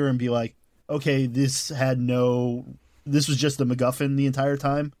disappear and be like, okay, this was just a MacGuffin the entire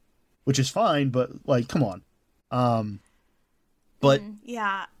time. Which is fine, but like, come on. But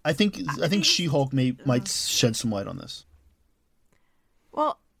yeah, I think She-Hulk might shed some light on this.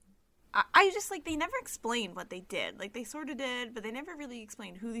 Well, I just like, they never explained what they did. Like, they sort of did, but they never really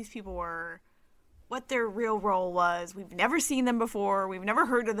explained who these people were, what their real role was. We've never seen them before. We've never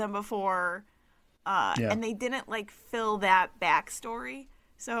heard of them before. And they didn't like fill that backstory.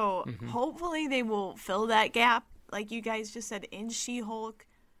 So hopefully they will fill that gap, like you guys just said, in She-Hulk.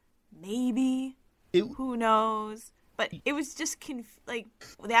 Maybe. Who knows? But it was just like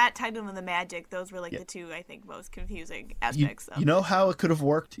that title and the magic. Those were like the two, I think, most confusing aspects. You know how it could have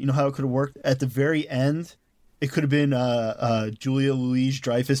worked? At the very end, it could have been Julia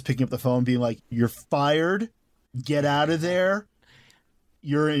Louis-Dreyfus picking up the phone, being like, "You're fired. Get out of there.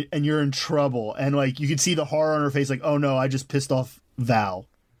 You're in trouble." And like, you could see the horror on her face, like, "Oh no, I just pissed off Val."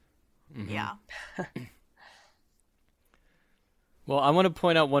 Yeah. Well, I want to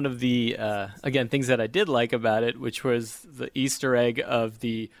point out one of the, again, things that I did like about it, which was the Easter egg of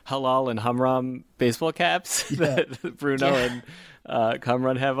the Halal and Hamram baseball caps that Bruno and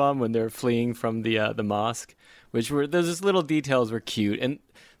Kamran have on when they're fleeing from the mosque, those little details were cute. And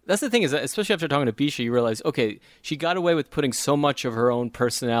that's the thing is that, especially after talking to Bisha, you realize, okay, she got away with putting so much of her own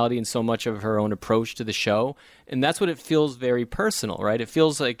personality and so much of her own approach to the show. And that's what it feels very personal, right?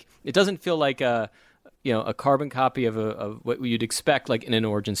 It doesn't feel like a carbon copy of what you'd expect, like in an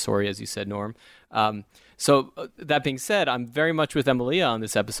origin story, as you said, Norm. So that being said, I'm very much with Emilia on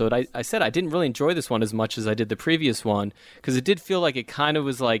this episode. I said I didn't really enjoy this one as much as I did the previous one, because it did feel like it kind of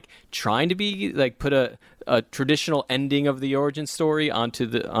was like trying to be like put a traditional ending of the origin story onto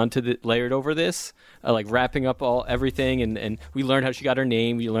the layered over this, like wrapping up everything, and we learned how she got her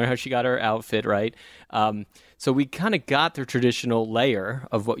name, we learned how she got her outfit, right? So we kind of got the traditional layer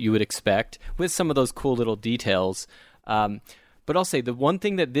of what you would expect with some of those cool little details. But I'll say the one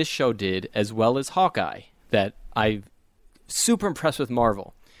thing that this show did, as well as Hawkeye, that I'm super impressed with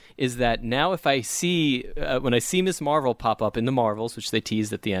Marvel, is that now if I see, when I see Ms. Marvel pop up in the Marvels, which they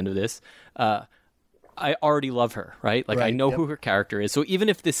teased at the end of this, I already love her, right? Like, I know who her character is. So even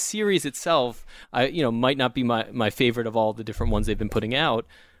if this series itself, might not be my favorite of all the different ones they've been putting out,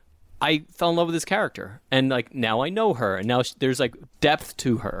 I fell in love with this character. And, like, now I know her. And now there's, like, depth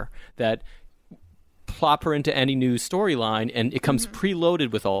to her that plop her into any new storyline, and it comes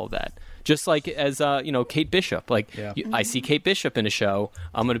preloaded with all of that. Just like as Kate Bishop. Like, I see Kate Bishop in a show,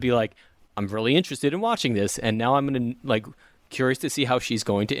 I'm going to be like, I'm really interested in watching this, and now I'm going to like curious to see how she's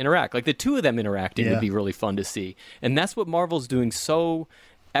going to interact. Like the two of them interacting would be really fun to see, and that's what Marvel's doing so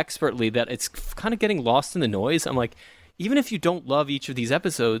expertly that it's kind of getting lost in the noise. I'm like, even if you don't love each of these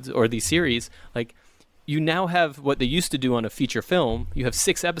episodes or these series, like, you now have what they used to do on a feature film. You have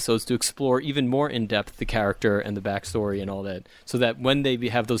 6 episodes to explore even more in depth the character and the backstory and all that, so that when they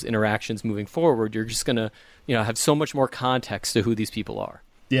have those interactions moving forward, you're just gonna, have so much more context to who these people are.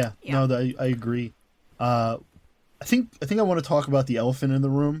 Yeah. No, I agree. I think I want to talk about the elephant in the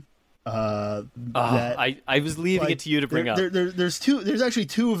room. I was leaving it to you to bring up. There's actually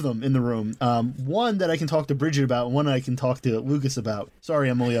 2 of them in the room. One that I can talk to Bridget about, and one I can talk to Lucas about. Sorry,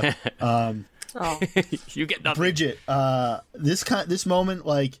 Emilia. You get nothing. Bridget, this moment,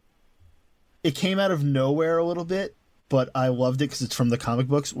 like, it came out of nowhere a little bit, but I loved it because it's from the comic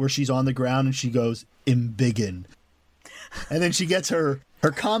books, where she's on the ground and she goes, "Embiggen," and then she gets her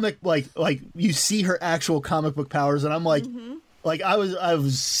comic, like you see her actual comic book powers, and I'm like, like I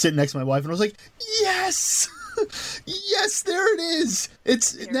was sitting next to my wife and I was like, yes, yes, there it is.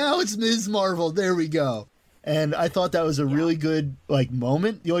 It's Ms. Marvel. There we go. And I thought that was a really good, like,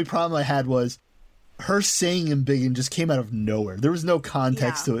 moment. The only problem I had was her saying "Embiggen" just came out of nowhere. There was no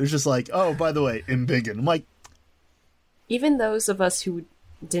context to it. It was just like, oh, by the way, Embiggen. I'm like... Even those of us who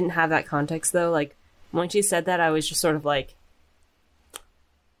didn't have that context, though, like, when she said that, I was just sort of like,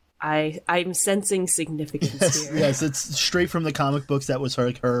 I'm sensing significance here. Yes, it's straight from the comic books. That was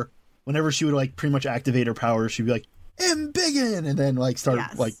her. Whenever she would, like, pretty much activate her powers, she'd be like, "Embiggen!" And then, like, start,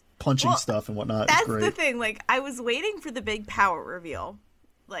 like, punching stuff and whatnot. That's the thing. Like, I was waiting for the big power reveal.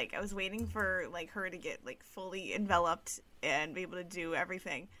 Like, I was waiting for, like, her to get, like, fully enveloped and be able to do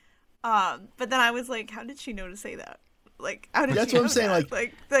everything. But then I was like, how did she know to say that? Like, how did That's she know what I'm saying.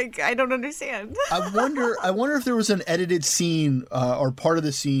 that? Like I don't understand. I wonder if there was an edited scene or part of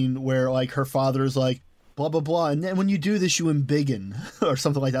the scene where, like, her father is like, blah blah blah, and then when you do this, you embiggen or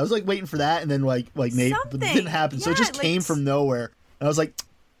something like that. I was like waiting for that, and then like maybe, but it didn't happen. So it just came from nowhere, and I was like,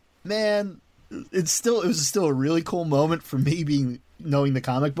 man, it was still a really cool moment for me knowing the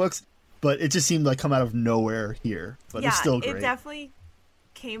comic books, but it just seemed like come out of nowhere here. But it's still great. It definitely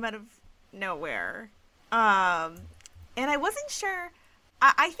came out of nowhere. And I wasn't sure.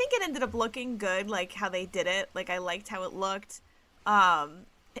 I think it ended up looking good, like how they did it. Like, I liked how it looked.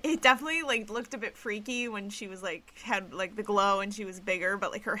 It definitely, like, looked a bit freaky when she was, like, had, like, the glow and she was bigger,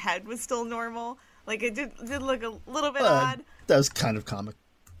 but, like, her head was still normal. Like, it did look a little bit odd. That was kind of comic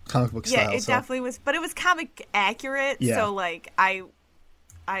book style. Yeah, it definitely was. But it was comic accurate, so, like, I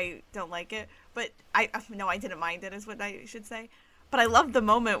don't like it. But I didn't mind it, is what I should say. But I loved the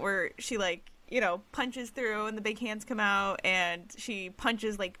moment where she, like, punches through and the big hands come out and she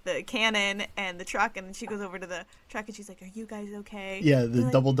punches, like, the cannon and the truck, and then she goes over to the truck and she's like, "Are you guys okay?" Yeah, the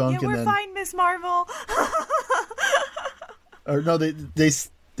double dunk. Yeah, and we're fine, Miss Marvel. Or no, they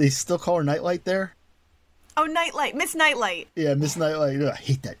still call her Nightlight there. Oh, Nightlight, Miss Nightlight. Yeah, Miss Nightlight. I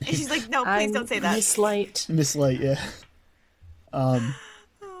hate that name. And she's like, "No, please don't say that." Miss Light. Miss Light, yeah. Oh, man.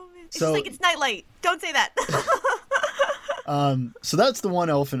 She's like, "It's Nightlight. Don't say that." So that's the one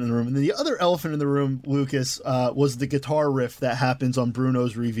elephant in the room. And then the other elephant in the room, Lucas, was the guitar riff that happens on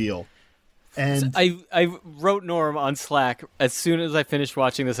Bruno's reveal. And I wrote Norm on Slack as soon as I finished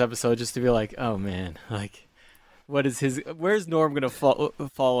watching this episode, just to be like, oh man, like, where's Norm going to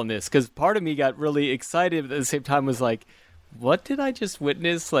fall on this? Because part of me got really excited, but at the same time was like, what did I just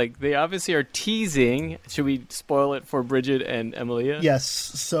witness? Like, they obviously are teasing. Should we spoil it for Bridget and Emilia? Yes.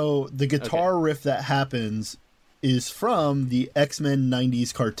 So the guitar riff that happens is from the X-Men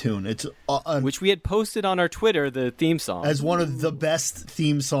 90s cartoon. It's which we had posted on our Twitter, the theme song. as one of the best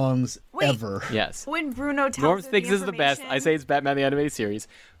theme songs Wait. ever. Yes. When Bruno tells Norm her thinks the this is the best. I information- say it's Batman the Animated Series.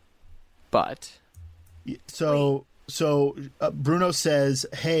 But So Bruno says,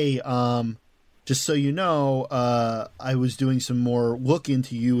 "Hey, just so you know, I was doing some more look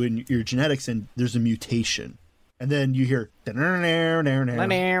into you and your genetics, and there's a mutation." And then you hear, and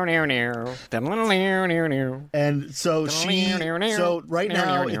so right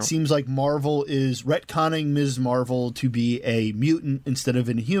now it seems like Marvel is retconning Ms. Marvel to be a mutant instead of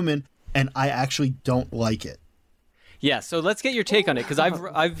Inhuman, and I actually don't like it. yeah, so let's get your take on it, because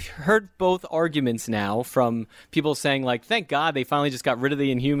I've heard both arguments now from people saying, like, thank God they finally just got rid of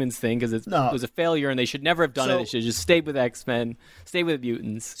the Inhumans thing, because it was a failure and they should never have done it. They should have just stayed with X-Men, stay with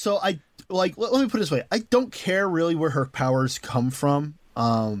mutants. So I let me put it this way: I don't care really where her powers come from.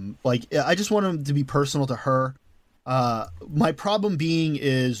 I just want them to be personal to her. My problem being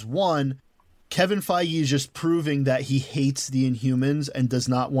is, one, Kevin Feige is just proving that he hates the Inhumans and does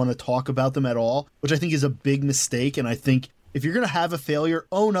not want to talk about them at all, which I think is a big mistake. And I think if you're going to have a failure,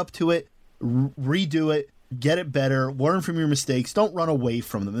 own up to it, redo it, get it better, learn from your mistakes, don't run away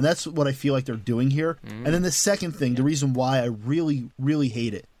from them. And that's what I feel like they're doing here. And then the second thing, the reason why I really, really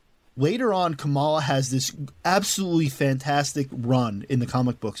hate it. Later on, Kamala has this absolutely fantastic run in the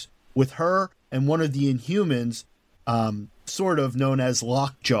comic books with her and one of the Inhumans, sort of known as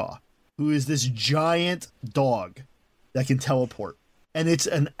Lockjaw, who is this giant dog that can teleport. And it's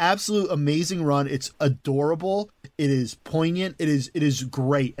an absolute amazing run. It's adorable. It is poignant. It is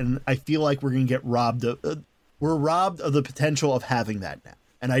great. And I feel like we're going to get robbed of the potential of having that now.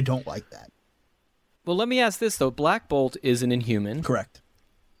 And I don't like that. Well, let me ask this, though. Black Bolt is an Inhuman. Correct.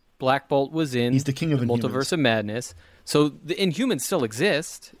 Black Bolt was in He's the king of the Inhumans. Multiverse of Madness. So the Inhumans still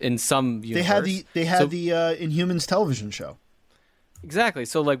exist in some universe. They had the Inhumans television show. Exactly.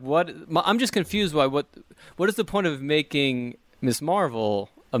 So, like, I'm just confused by what is the point of making Ms. Marvel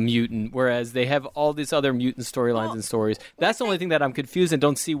a mutant, whereas they have all these other mutant storylines and stories. That's the only thing that I'm confused and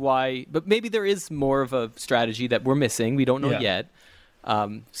don't see why. But maybe there is more of a strategy that we're missing. We don't know yet.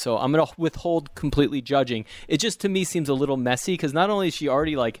 So I'm going to withhold completely judging. It just, to me, seems a little messy, because not only is she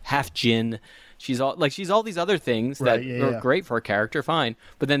already, like, half Jinn, she's all these other things that are great for a character, fine.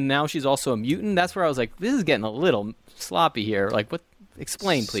 But then now she's also a mutant. That's where I was like, this is getting a little sloppy here. Like, what?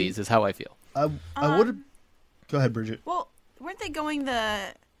 Explain, please, is how I feel. I would have... Go ahead, Bridget. Well, weren't they going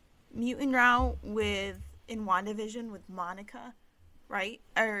the mutant route in WandaVision with Monica, right?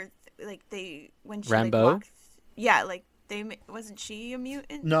 Or like when she Rambeau? Like, walked, wasn't she a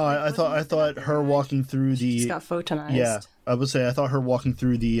mutant? No, Like, I wasn't thought that her right? walking through She's the got photonized. yeah. I would say I thought her walking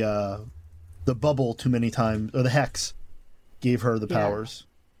through the bubble too many times, or the hex, gave her the powers.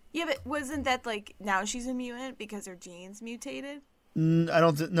 Yeah, but wasn't that like now she's a mutant because her genes mutated? I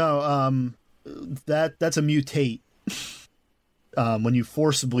don't no. That's a mutate. When you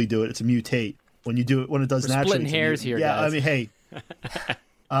forcibly do it, it's a mutate. When you do it, when it does We're naturally, splitting it's a hairs mutant. here, Yeah, guys. I mean, hey.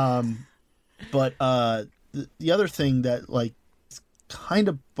 But the other thing that like is kind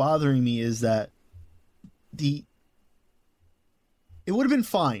of bothering me is that it would have been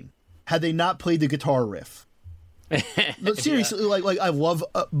fine had they not played the guitar riff. No, seriously, like I love.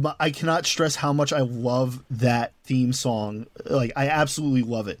 I cannot stress how much I love that theme song. Like I absolutely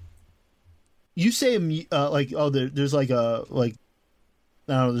love it. You say there's like a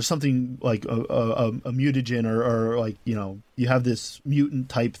I don't know, there's something like a mutagen or like, you know, you have this mutant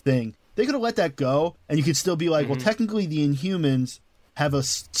type thing. They could have let that go, and you could still be like, well, technically the Inhumans have a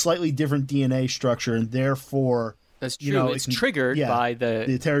slightly different DNA structure, and therefore That's true. you know, it's triggered by the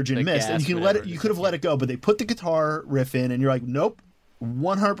Terrigen the Mist, and gas, you can whatever you it could have is. let it go, but they put the guitar riff in, and you're like, nope,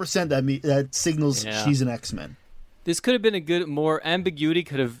 100% that signals Yeah. she's an X-Men. This could have been a good, more ambiguity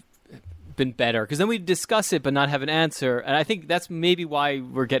could have been better, because then we'd discuss it but not have an answer. And I think that's maybe why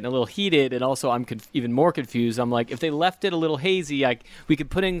we're getting a little heated, and also I'm even more confused. I'm like, if they left it a little hazy, we could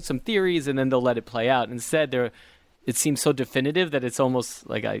put in some theories and then they'll let it play out. Instead, it seems so definitive that it's almost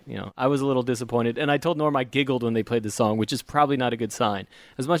like I was a little disappointed. And I told Norm I giggled when they played the song, which is probably not a good sign.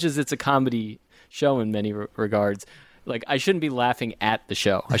 As much as it's a comedy show in many regards, like, I shouldn't be laughing at the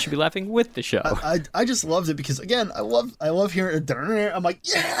show. I should be laughing with the show. I just loved it because, again, I love hearing it. I'm like,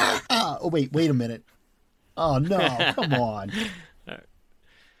 yeah. Oh wait a minute. Oh no, come on.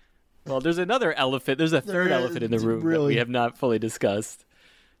 Well, there's another elephant. There's a third elephant in the room that really- we have not fully discussed.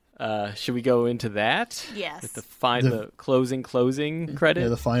 Should we go into that? Yes. With the closing credit? Yeah,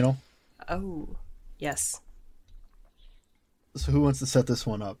 the final. Oh, yes. So who wants to set this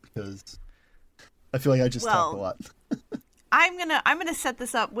one up? Because I feel like I just talked a lot. I'm gonna set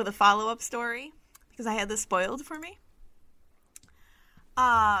this up with a follow-up story, because because I had this spoiled for me.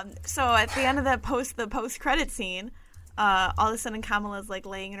 So at the end of the post credit scene, all of a sudden Kamala's like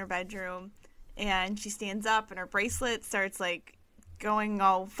laying in her bedroom, and she stands up, and her bracelet starts like going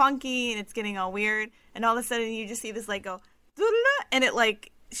all funky, and it's getting all weird, and all of a sudden you just see this like go, and it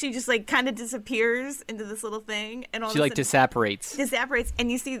like she just like kind of disappears into this little thing, and all She of a like sudden, disapparates.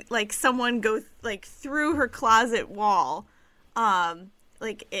 and you see like someone go like through her closet wall,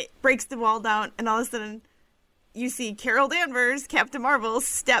 like it breaks the wall down, and all of a sudden you see Carol Danvers, Captain Marvel,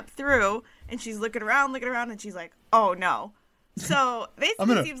 step through, and she's looking around, and she's like, oh no. So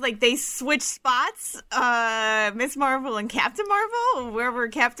basically it seems like they switched spots, Miss Marvel and Captain Marvel. Wherever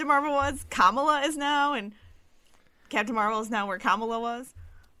Captain Marvel was, Kamala is now, and Captain Marvel is now where Kamala was.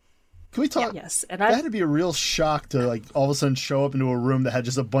 Can we talk? Yes, and That had to be a real shock to like all of a sudden show up into a room that had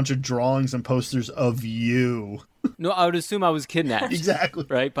just a bunch of drawings and posters of you. No, I would assume I was kidnapped. Exactly.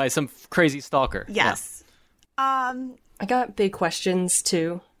 Right? By some crazy stalker. Yes. I got big questions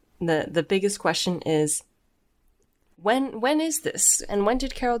too. The biggest question is, when is this? And when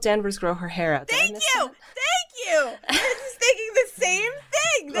did Carol Danvers grow her hair out? Thank you! I was thinking the same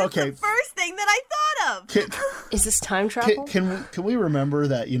thing. That's Okay. the first thing that I thought of. Is this time travel? Can we remember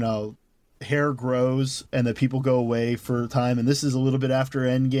that, you know, hair grows and that people go away for a time, and this is a little bit after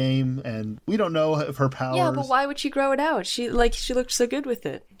Endgame, and we don't know if her powers. Yeah, but why would she grow it out? She looked so good with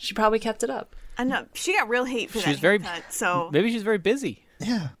it. She probably kept it up. I know she got real hate for She that was very haircut, so Maybe she's very busy.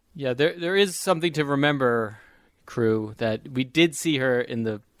 Yeah. Yeah, there is something to remember, crew, that we did see her in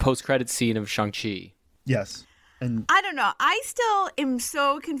the post-credit scene of Shang-Chi. Yes. And I don't know. I still am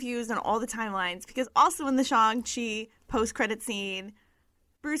so confused on all the timelines, because also in the Shang-Chi post-credit scene,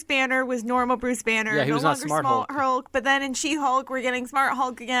 Bruce Banner was normal Bruce Banner, Yeah, he no was not longer Smart Smart Hulk. Hulk. But then in She-Hulk, we're getting Smart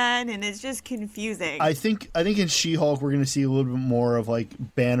Hulk again, and it's just confusing. I think in She-Hulk we're going to see a little bit more of like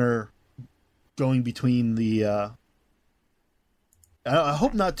Banner going between the I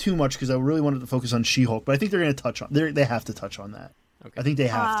hope not too much, because I really wanted to focus on She-Hulk, but I think they're going to touch on they have to touch on that. Okay. I think they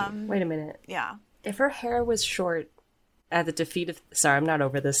have to. Wait a minute. yeah. If her hair was short at the defeat of... Sorry, I'm not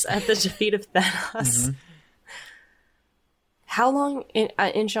over this. At the defeat of Thanos. How long...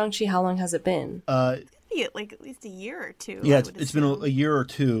 In Shang-Chi, how long has it been? Be like at least a year or two. Yeah, I it's would been assume. a year or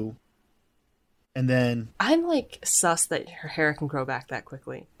two. And then I'm like sus that her hair can grow back that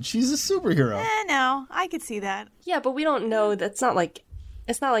quickly. she's a superhero. No, I could see that. Yeah, but we don't know. That's not like...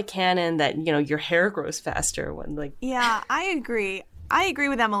 It's not like canon that, you know, your hair grows faster when, like... Yeah, I agree. I agree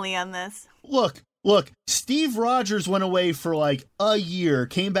with Emily on this. Look, Steve Rogers went away for like a year,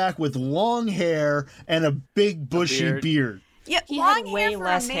 came back with long hair and a big bushy beard. Yeah, He long had way hair for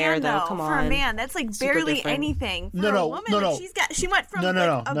less a man, hair, though. Come For a on. man, that's like Super barely different. anything. For No, a no, woman, no, like, no. she went from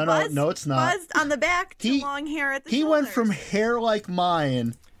No, it's not. buzzed on the back to He- long hair at the He went from shoulders. hair like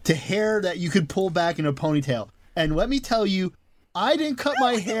mine to hair that you could pull back in a ponytail. And let me tell you, I didn't cut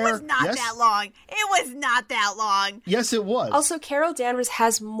my hair. It was not yes, that long. It was not that long. Yes, it was. Also, Carol Danvers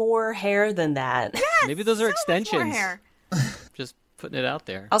has more hair than that. Maybe those are So much more extensions. hair. Just putting it out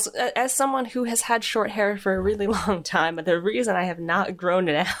there. Also, as someone who has had short hair for a really long time, the reason I have not grown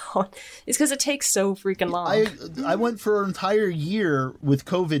it out is because it takes so freaking long. I went for an entire year with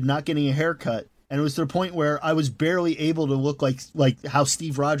COVID not getting a haircut, and it was to the point where I was barely able to look like how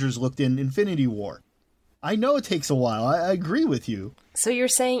Steve Rogers looked in Infinity War. I know it takes a while. I agree with you. So you're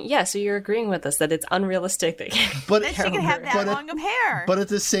saying, so you're agreeing with us that it's unrealistic that But That she could have that long of hair. But at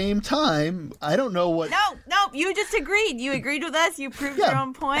the same time, I don't know what. No, you just agreed. You agreed with us. You proved Yeah. your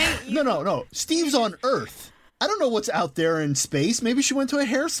own point. No. Steve's on Earth. I don't know what's out there in space. Maybe she went to a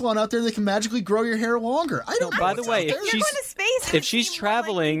hair salon out there that can magically grow your hair longer. I don't know. By the what's way, out if there. You're she's going to space. and if she's she will,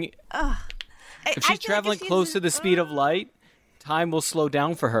 traveling, I if feel she's like traveling she's close to the speed of light, time will slow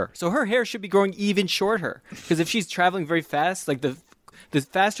down for her. So her hair should be growing even shorter. Because if she's traveling very fast, like the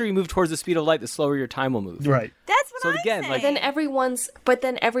faster you move towards the speed of light, the slower your time will move. Right. That's what So I'm again, saying. like- then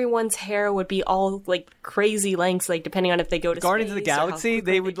everyone's hair would be all like crazy lengths, like depending on if they go to Guardians of the space or how Galaxy,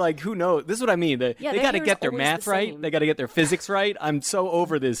 quickly they would like, who knows? This is what I mean. They their got to hair get is their always math the right. same. They got to get their physics right. I'm so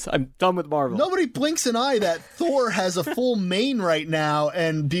over this. I'm done with Marvel. Nobody blinks an eye that Thor has a full mane right now,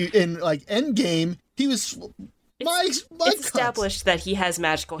 and in like Endgame, he was my It's cuts. established that he has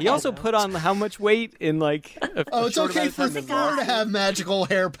magical hair. He also though. put on how much weight in like a Oh, it's short okay amount of for time. Thor to have magical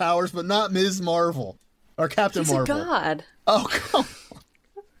hair powers, but not Ms. Marvel or Captain He's Marvel. a god. Oh, come on.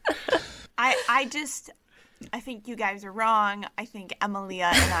 I think you guys are wrong. I think Emilia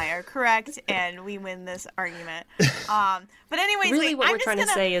and I are correct, and we win this argument. But anyways, Really, like, what I'm we're just trying gonna,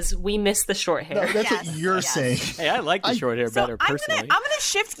 to say is we miss the short hair. No, that's what Yes, you're yes. saying. Hey, I like the short hair So better personally. I'm gonna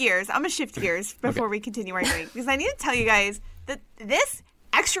shift gears. I'm gonna shift gears before we continue arguing, because I need to tell you guys that this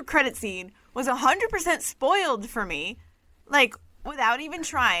extra credit scene was 100% spoiled for me, like, without even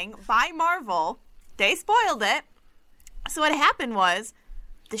trying, by Marvel. They spoiled it. So what happened was,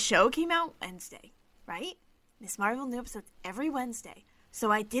 the show came out Wednesday, right? Miss Marvel new episodes every Wednesday.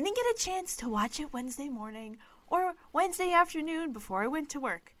 So I didn't get a chance to watch it Wednesday morning or Wednesday afternoon before I went to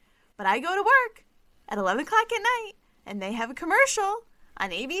work. But I go to work at 11 o'clock at night, and they have a commercial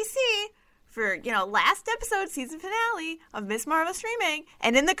on ABC for, last episode, season finale of Miss Marvel streaming.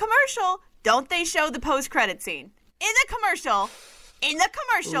 And in the commercial, don't they show the post-credit scene? In the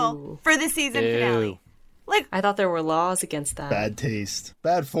commercial Ooh. for the season finale. Like, I thought there were laws against that. Bad taste.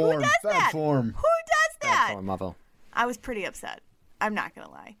 Bad form. who does Bad that? form. Who does that? Bad form, Marvel. I was pretty upset. I'm not going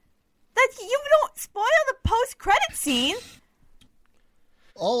to lie. That you don't spoil the post-credit scene.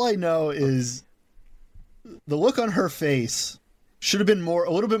 All I know is the look on her face should have been a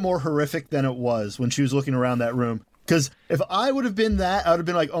little bit more horrific than it was when she was looking around that room. Because if I would have been that, I would have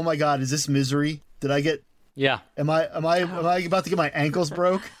been like, "Oh my God, is this misery? Did I get? Yeah. Am I about to get my ankles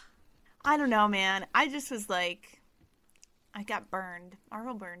broke?" I don't know, man. I just was like, I got burned.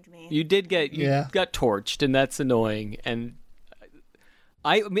 Marvel burned me. You got torched, and that's annoying. And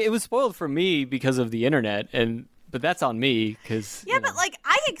I mean, it was spoiled for me because of the internet, but that's on me because but like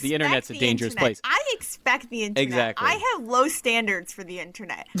I expect the internet's a dangerous internet. place. I expect the internet. Exactly. I have low standards for the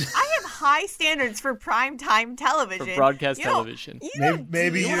internet. I have high standards for primetime television. For broadcast You don't- television. you Maybe, don't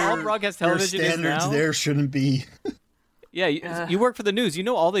maybe do what that. all your, broadcast your television is standards now? there shouldn't be. Yeah, you work for the news. You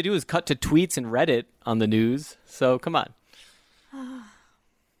know all they do is cut to tweets and Reddit on the news. So come on. I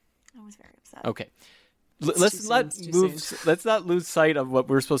was very upset. Okay. It's Let's too not soon, it's too move. soon. Let's not lose sight of what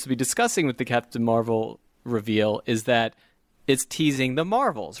we're supposed to be discussing with the Captain Marvel reveal. Is that it's teasing the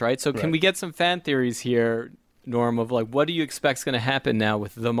Marvels, right? So can Right. we get some fan theories here, Norm? Of like, what do you expect is going to happen now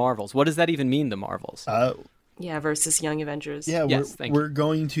with the Marvels? What does that even mean, the Marvels? Yeah, versus Young Avengers. Yeah, Yes, thank we're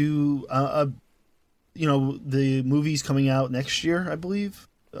going to, the movie's coming out next year, I believe,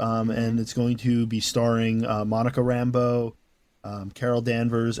 and it's going to be starring Monica Rambeau, Carol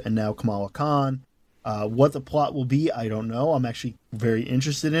Danvers, and now Kamala Khan. What the plot will be, I don't know. I'm actually very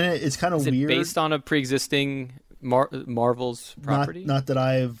interested in it. It's kind of Is it weird. based on a pre-existing Marvel's property? Not that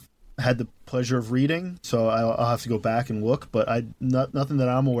I've had the pleasure of reading, so I'll have to go back and look. But nothing that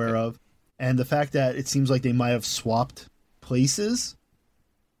I'm aware of. And the fact that it seems like they might have swapped places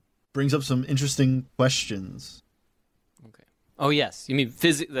brings up some interesting questions. Okay. Oh yes, you mean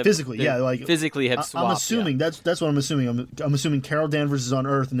Physically, yeah, like physically have swapped. I'm assuming that's what I'm assuming. I'm assuming Carol Danvers is on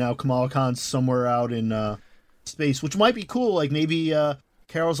Earth and now Kamala Khan's somewhere out in space, which might be cool. Like maybe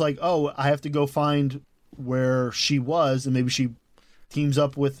Carol's like, oh, I have to go find where she was, and maybe she teams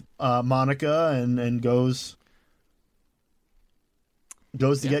up with Monica and goes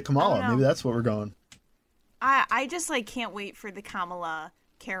to get Kamala. I don't know. Maybe that's what we're going. I just like can't wait for the Kamala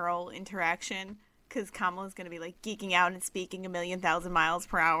Carol interaction because Kamala's gonna be like geeking out and speaking 1,000,000 miles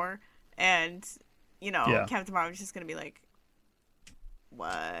per hour, and Yeah. Captain Marvel's just gonna be like,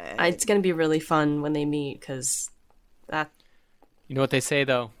 "What?" It's going to be really fun when they meet because that. You know what they say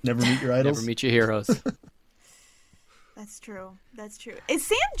though? Never meet your idols. Never meet your heroes. That's true. That's true. Is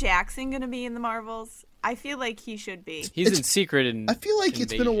Sam Jackson gonna be in the Marvels? I feel like he should be. He's in Secret and I feel like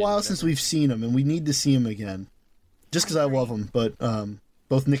it's been a while since we've seen him, and we need to see him again. Just because I love him, but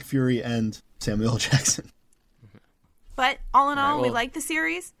both Nick Fury and Samuel L. Jackson. But all in all, we well- like the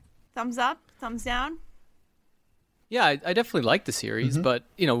series. Thumbs up, thumbs down. Yeah, I definitely like the series, but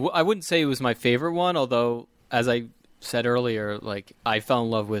I wouldn't say it was my favorite one. Although, as I said earlier, like I fell in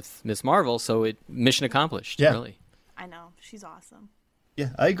love with Miss Marvel, so mission accomplished. Yeah. Really. I know she's awesome. Yeah,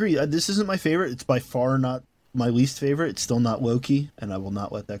 I agree. This isn't my favorite. It's by far not my least favorite. It's still not Loki, and I will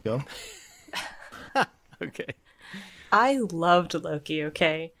not let that go. Okay. I loved Loki,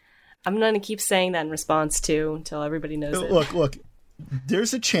 okay? I'm going to keep saying that in response to until everybody knows it. Look.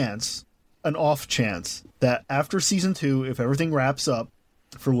 There's a chance, an off chance, that after season 2, if everything wraps up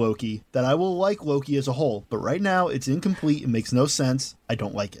for Loki, that I will like Loki as a whole. But right now, it's incomplete. It makes no sense. I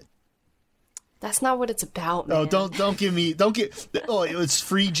don't like it. That's not what it's about, man. Oh, don't get. Oh, it's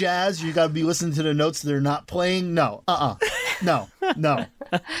free jazz. You got to be listening to the notes they're not playing. No, no.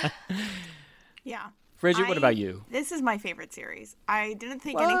 Yeah. Bridget, what about you? This is my favorite series. I didn't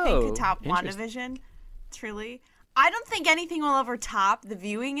think Whoa, anything could top interesting. WandaVision. Truly. I don't think anything will ever top the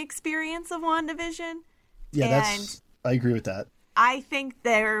viewing experience of WandaVision. Yeah, And I agree with that. I think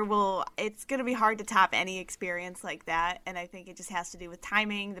it's going to be hard to top any experience like that. And I think it just has to do with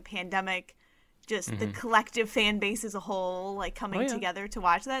timing, the pandemic, just the collective fan base as a whole, like coming together to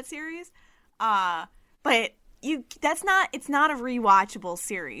watch that series. But it's not a rewatchable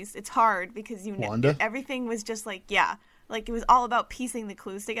series. It's hard because Wanda? everything was just like, Like, it was all about piecing the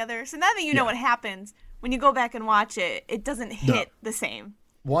clues together. So now that you know what happens, when you go back and watch it, it doesn't hit the same.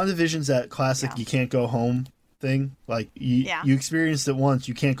 WandaVision's that classic you can't go home thing. Like, you experienced it once,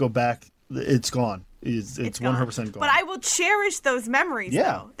 you can't go back. It's gone. It's 100% gone. But I will cherish those memories,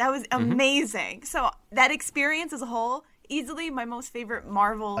 though. That was amazing. So that experience as a whole, easily my most favorite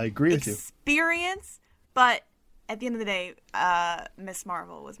Marvel experience. But at the end of the day, Miss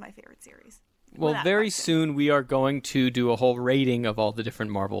Marvel was my favorite series. Well, very soon we are going to do a whole rating of all the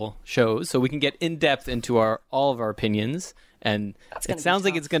different Marvel shows, so we can get in depth into all of our opinions. And it sounds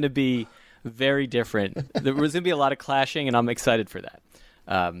like it's going to be very different. There's going to be a lot of clashing, and I'm excited for that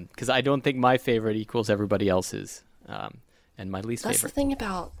because I don't think my favorite equals everybody else's, and my least favorite. That's the thing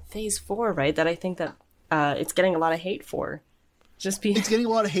about Phase 4, right? That I think that it's getting a lot of hate for. It's getting a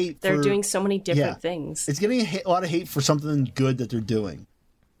lot of hate. They're doing so many different things. It's getting a lot of hate for something good that they're doing.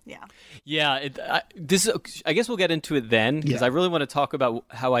 Yeah. I guess we'll get into it then because I really want to talk about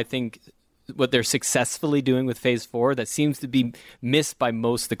how I think what they're successfully doing with Phase 4 that seems to be missed by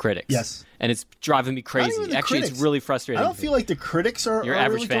most of the critics. Yes. And it's driving me crazy. Actually, it's really frustrating. I don't feel like the critics are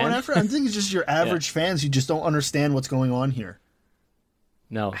really going after it. I think it's just your average fans who just don't understand what's going on here.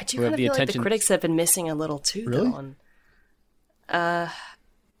 No. I do kind of feel like the critics have been missing a little too, though.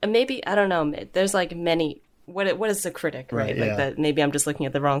 Maybe, I don't know, there's like many... What is a critic, right? Like that. Maybe I'm just looking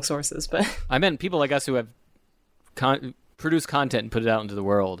at the wrong sources, but I meant people like us who have produced content and put it out into the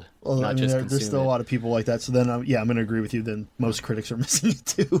world. Well, not just there's still a lot of people like that. So then, I'm going to agree with you. Then most critics are missing it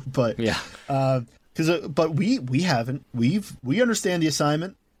too. But but we haven't. We understand the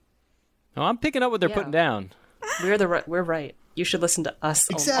assignment. No, I'm picking up what they're putting down. We're right. You should listen to us.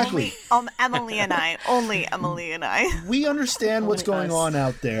 Exactly. Emily and I. Only Emily and I. We understand what's going on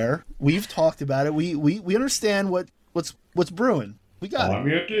out there. We've talked about it. We understand what's brewing. We got I'm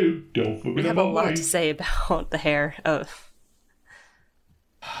here too. Don't forget we have a lot to say about the hair. Does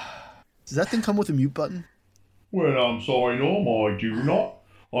that thing come with a mute button? Well, I'm sorry, Norm, I do not.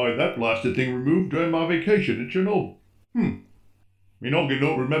 I had that blasted thing removed during my vacation at Chernobyl. Me not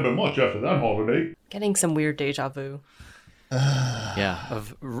don't remember much after that holiday. Getting some weird deja vu.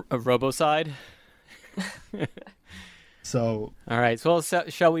 Of Robocide. So, all right. So,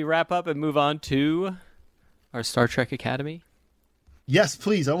 shall we wrap up and move on to our Star Trek Academy? Yes,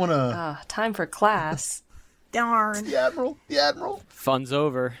 please. I want to. Time for class. Darn. The Admiral. Fun's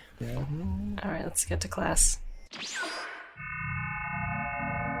over. All right, let's get to class.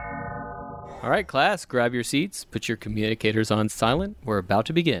 All right, class. Grab your seats. Put your communicators on silent. We're about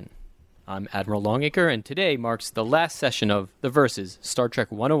to begin. I'm Admiral Longacre, and today marks the last session of The Verses, Star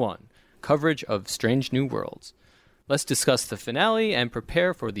Trek 101, coverage of Strange New Worlds. Let's discuss the finale and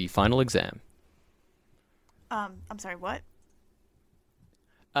prepare for the final exam. I'm sorry, what?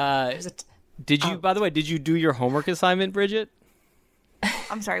 Did you, by the way, did you do your homework assignment, Bridget?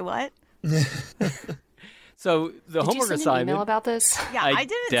 I'm sorry, what? So the homework assignment. Did you send an email about this? Yeah, I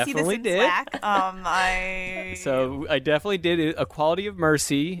didn't see this in Slack. So I definitely did. A Quality of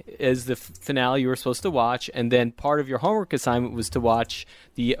Mercy is the finale you were supposed to watch, and then part of your homework assignment was to watch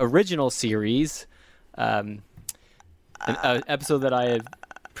the original series, an episode that I had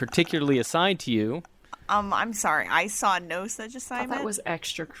particularly assigned to you. I'm sorry, I saw no such assignment. That was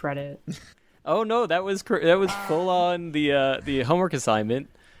extra credit. Oh no, that was full on the homework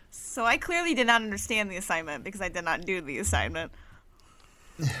assignment. So I clearly did not understand the assignment because I did not do the assignment.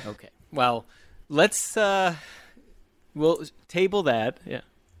 Okay. Well, let's we'll table that. Yeah.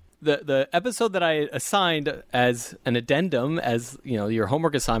 The episode that I assigned as an addendum, as you know, your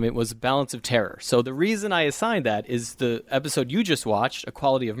homework assignment was Balance of Terror. So the reason I assigned that is the episode you just watched, A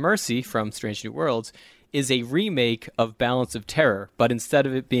Quality of Mercy from Strange New Worlds, is a remake of Balance of Terror, but instead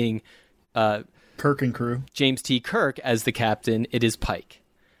of it being Kirk and crew, James T. Kirk as the captain, it is Pike.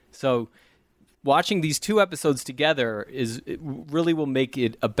 So watching these two episodes together really will make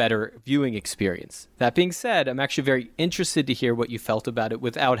it a better viewing experience. That being said, I'm actually very interested to hear what you felt about it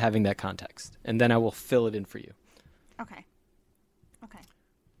without having that context, and then I will fill it in for you. Okay.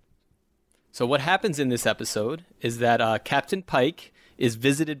 So what happens in this episode is that Captain Pike is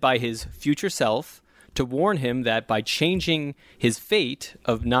visited by his future self to warn him that by changing his fate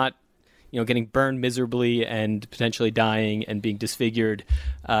of not getting burned miserably and potentially dying and being disfigured,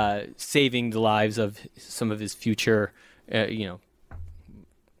 saving the lives of some of his future,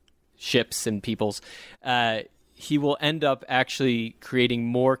 ships and peoples, he will end up actually creating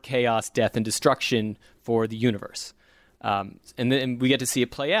more chaos, death, and destruction for the universe. And then we get to see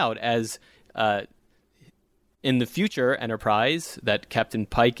it play out as in the future Enterprise that Captain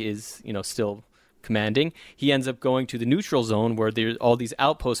Pike is, still commanding, he ends up going to the neutral zone where all these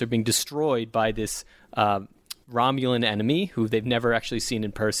outposts are being destroyed by this Romulan enemy who they've never actually seen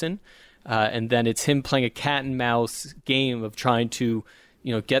in person. And then it's him playing a cat and mouse game of trying to,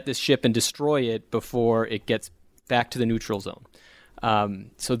 get this ship and destroy it before it gets back to the neutral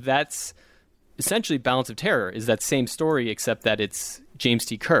zone. So that's essentially Balance of Terror, is that same story, except that it's James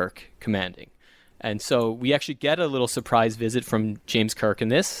T. Kirk commanding. And so we actually get a little surprise visit from James Kirk in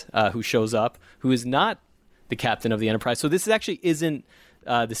this, who shows up, who is not the captain of the Enterprise. So this actually isn't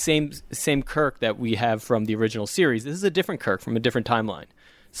the same Kirk that we have from the original series. This is a different Kirk from a different timeline.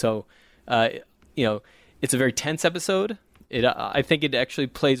 So, it's a very tense episode. I think it actually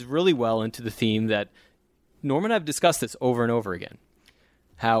plays really well into the theme that Norman and I have discussed this over and over again.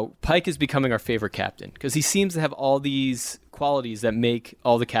 How Pike is becoming our favorite captain because he seems to have all these qualities that make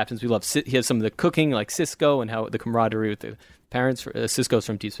all the captains we love. He has some of the cooking, like Sisko, and how the camaraderie with the parents. Sisko's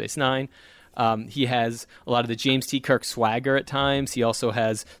from Deep Space Nine. He has a lot of the James T. Kirk swagger at times. He also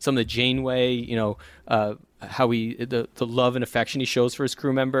has some of the Janeway, how the love and affection he shows for his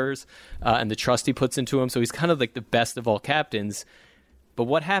crew members, and the trust he puts into them. So he's kind of like the best of all captains. But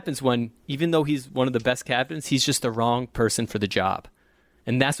what happens when, even though he's one of the best captains, he's just the wrong person for the job?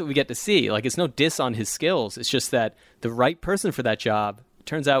 And that's what we get to see. Like, it's no diss on his skills. It's just that the right person for that job,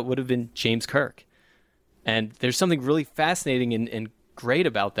 turns out, would have been James Kirk. And there's something really fascinating and great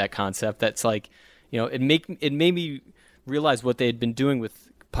about that concept. That's like, it made me realize what they had been doing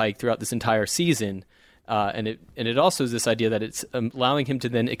with Pike throughout this entire season. And it also is this idea that it's allowing him to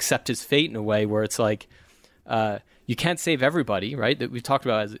then accept his fate in a way where it's like, you can't save everybody, right? That we've talked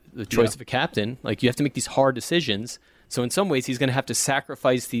about as the choice of a captain. Like, you have to make these hard decisions. So in some ways, he's going to have to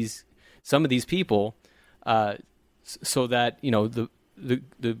sacrifice some of these people, so that the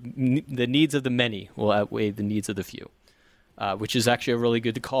needs of the many will outweigh the needs of the few, which is actually a really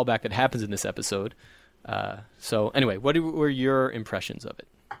good callback that happens in this episode. So anyway, what were your impressions of it?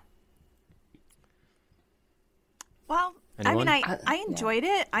 Well, Anyone? I enjoyed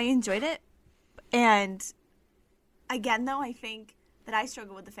it. I enjoyed it, and again, though, I think that I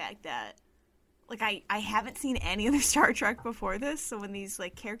struggle with the fact that, like, I haven't seen any other Star Trek before this, so when these,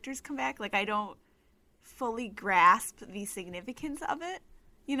 like, characters come back, like, I don't fully grasp the significance of it,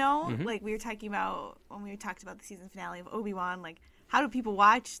 Mm-hmm. Like, we were talking about, when we talked about the season finale of Obi-Wan, like, how do people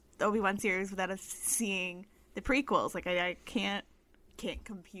watch the Obi-Wan series without us seeing the prequels? Like, I can't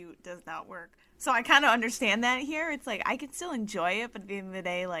compute, does not work. So I kind of understand that here. It's like, I can still enjoy it, but at the end of the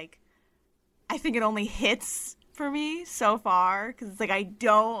day, like, I think it only hits for me so far, because it's like, I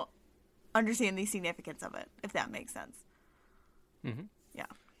don't understand the significance of it, if that makes sense. Mm-hmm. Yeah.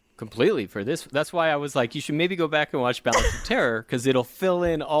 Completely for this. That's why I was like, you should maybe go back and watch Balance of Terror, because it'll fill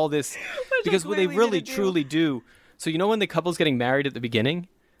in all this. Because what they really truly do. So when the couple's getting married at the beginning?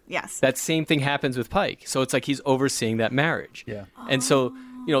 Yes. That same thing happens with Pike. So it's like he's overseeing that marriage. Yeah. And so,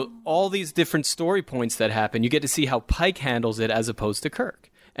 all these different story points that happen, you get to see how Pike handles it as opposed to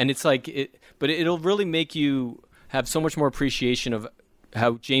Kirk. And it's like, but it'll really make you have so much more appreciation of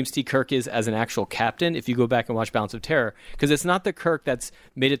how James T. Kirk is as an actual captain if you go back and watch Balance of Terror, because it's not the Kirk that's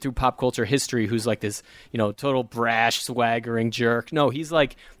made it through pop culture history who's like this, total brash, swaggering jerk. No, he's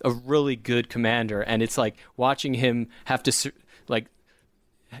like a really good commander, and it's like watching him have to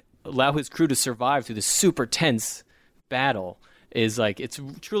allow his crew to survive through this super tense battle is like, it's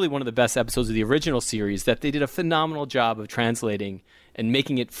truly one of the best episodes of the original series that they did a phenomenal job of translating and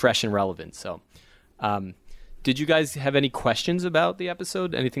making it fresh and relevant. So, did you guys have any questions about the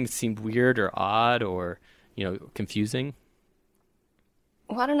episode? Anything that seemed weird or odd or, confusing?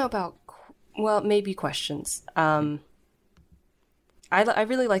 Well, I don't know about, maybe questions. I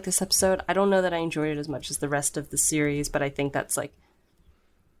really like this episode. I don't know that I enjoyed it as much as the rest of the series, but I think that's like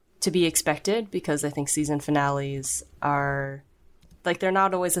to be expected, because I think season finales are like, they're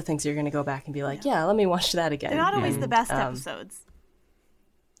not always the things you're going to go back and be like, yeah, let me watch that again. They're not always the best episodes.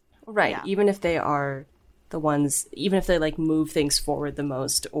 Right. Yeah. Even if they are the ones, even if they like move things forward the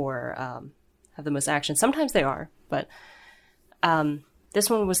most or have the most action. Sometimes they are, but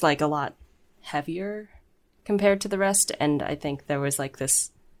this one was like a lot heavier compared to the rest, and I think there was like this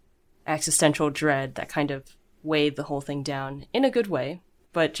existential dread that kind of weighed the whole thing down in a good way,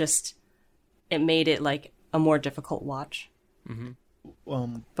 but just it made it like a more difficult watch. Mm-hmm.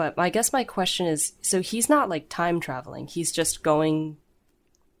 But I guess my question is, so he's not like time traveling, he's just going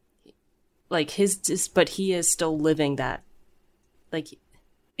like but he is still living that, like,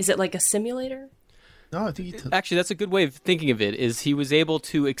 is it like a simulator? No, I think actually that's a good way of thinking of it, is he was able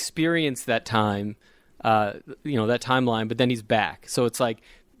to experience that time, that timeline, but then he's back. So it's like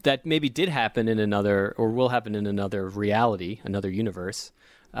that maybe did happen in another, or will happen in another reality, another universe.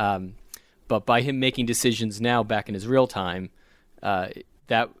 But by him making decisions now back in his real time,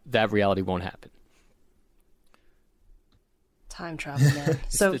 that reality won't happen. Time travel, man.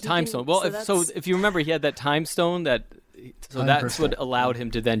 So the time stone. Well, if you remember, he had that time stone that's what allowed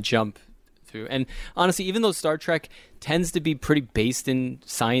him to then jump through. And honestly, even though Star Trek tends to be pretty based in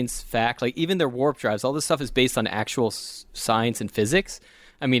science fact, like even their warp drives, all this stuff is based on actual science and physics.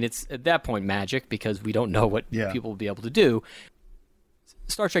 I mean, it's at that point magic because we don't know what people will be able to do.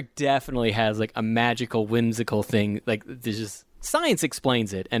 Star Trek definitely has like a magical, whimsical thing. Like there's just science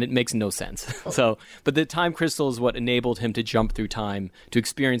explains it, and it makes no sense. But the time crystal is what enabled him to jump through time to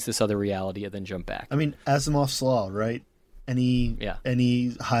experience this other reality and then jump back. I mean, Asimov's law, right?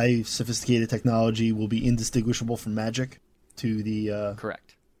 Any high sophisticated technology will be indistinguishable from magic to the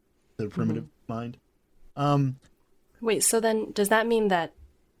correct, the primitive mind. Wait, so then does that mean that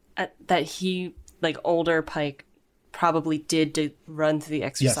that he, like older Pike, probably did run through the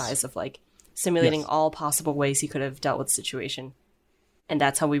exercise of like simulating all possible ways he could have dealt with the situation, and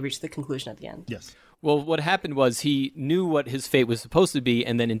that's how we reached the conclusion at the end? Yes. Well, what happened was he knew what his fate was supposed to be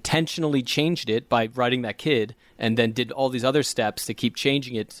and then intentionally changed it by writing that kid and then did all these other steps to keep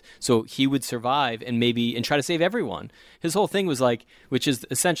changing it so he would survive and try to save everyone. His whole thing was like, which is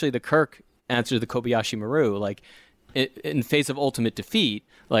essentially the Kirk answer to the Kobayashi Maru, like in face of ultimate defeat,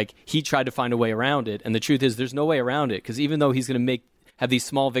 like he tried to find a way around it. And the truth is there's no way around it because even though he's going to have these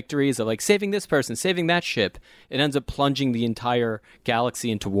small victories of like saving this person, saving that ship, it ends up plunging the entire galaxy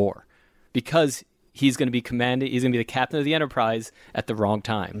into war because he's going to be the captain of the Enterprise at the wrong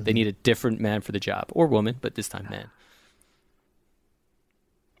time. Mm-hmm. They need a different man for the job, or woman, but this time man.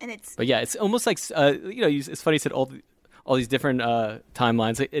 But yeah, it's almost like it's funny you said all these different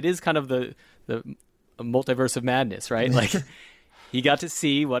timelines. It is kind of the multiverse of madness, right? Like he got to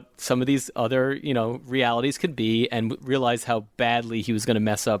see what some of these other realities could be, and realize how badly he was going to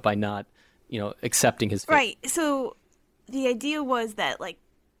mess up by not accepting his fate. Right. So the idea was that like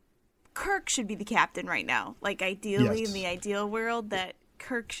Kirk should be the captain right now. Like ideally, in the ideal world, that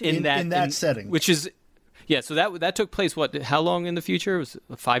Kirk should in that setting, which is so that took place. How long in the future? It was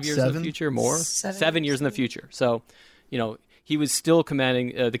 5 years in the future, more 7 years in the future. So, he was still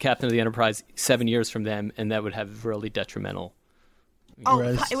commanding the captain of the Enterprise 7 years from them, and that would have really detrimental.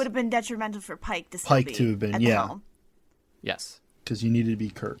 It would have been detrimental for Pike to still be have been at the helm. Yes, because you needed to be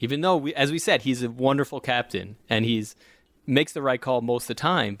Kirk. Even though, as we said, he's a wonderful captain and makes the right call most of the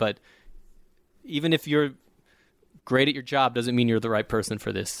time, but even if you're great at your job doesn't mean you're the right person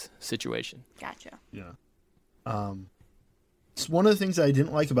for this situation. Gotcha. Yeah. It's one of the things I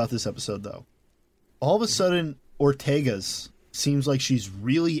didn't like about this episode, though. All of a sudden, Ortega's seems like she's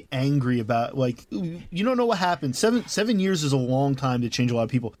really angry about, like, you don't know what happened. 7 years is a long time to change a lot of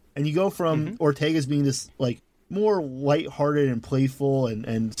people. And you go from Ortega's being this, like, more lighthearted and playful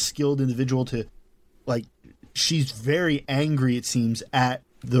and skilled individual to, like, she's very angry, it seems, at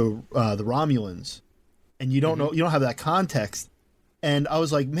the Romulans, and you don't know, you don't have that context. And I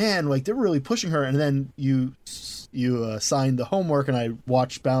was like, man, like they're really pushing her. And then you signed the homework, and I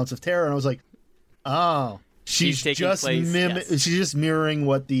watched Balance of Terror, and I was like, oh, she's just she's just mirroring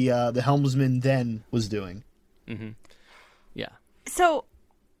what the helmsman then was doing. Mm-hmm. Yeah. So,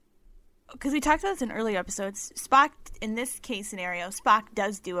 because we talked about this in earlier episodes, Spock in this case scenario, Spock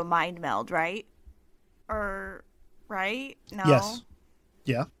does do a mind meld, right? Or right? No. Yes.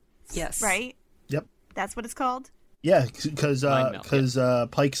 Yeah. Yes. Right? Yep. That's what it's called? Yeah, because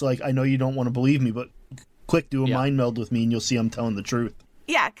Pike's like, I know you don't want to believe me, but quick, do a mind meld with me and you'll see I'm telling the truth.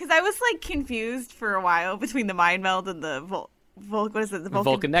 Yeah, because I was like confused for a while between the mind meld and the what is it? The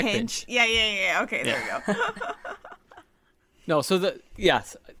Vulcan neck pinch. Yeah. Okay, there we go. No, so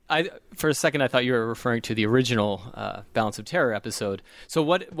for a second I thought you were referring to the original Balance of Terror episode. So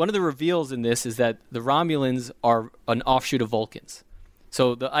one of the reveals in this is that the Romulans are an offshoot of Vulcans.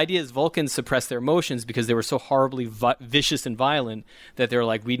 So the idea is Vulcans suppress their emotions because they were so horribly vicious and violent that they're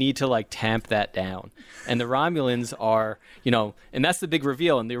like, we need to like tamp that down. And the Romulans are, and that's the big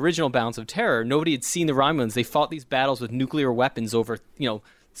reveal. In the original Balance of Terror, nobody had seen the Romulans. They fought these battles with nuclear weapons over,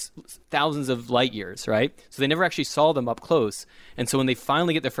 thousands of light years, right? So they never actually saw them up close. And so when they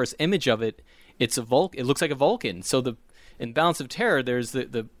finally get their first image of it, it looks like a Vulcan. So in Balance of Terror, there's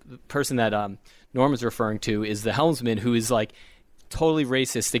the person that Norman's referring to is the helmsman, who is like totally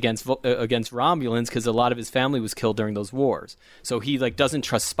racist against Romulans because a lot of his family was killed during those wars. So he like doesn't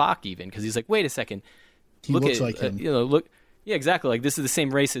trust Spock even because he's like, wait a second, he looks like him. Yeah, exactly. Like this is the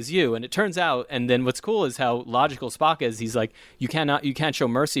same race as you. And it turns out, and then what's cool is how logical Spock is. He's like, you can't show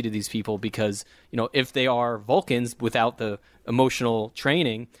mercy to these people because if they are Vulcans without the emotional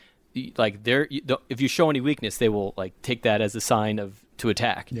training, like if you show any weakness, they will like take that as a sign to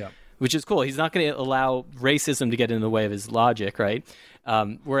attack. Yeah. Which is cool. He's not going to allow racism to get in the way of his logic, right?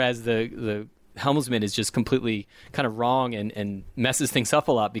 Whereas the helmsman is just completely kind of wrong and messes things up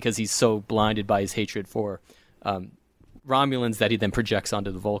a lot because he's so blinded by his hatred for Romulans that he then projects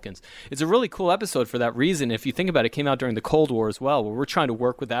onto the Vulcans. It's a really cool episode for that reason. If you think about it, it came out during the Cold War as well, where we're trying to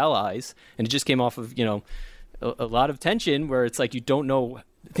work with allies, and it just came off of, a lot of tension where it's like you don't know,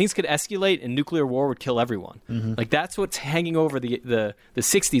 things could escalate and nuclear war would kill everyone. Like that's what's hanging over the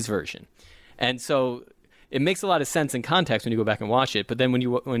 60s version. And so it makes a lot of sense in context when you go back and watch it. But then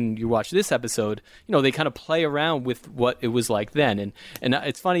when you watch this episode, they kind of play around with what it was like then. And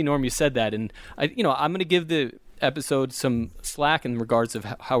it's funny, Norm, you said that. And I'm going to give the episode some slack in regards of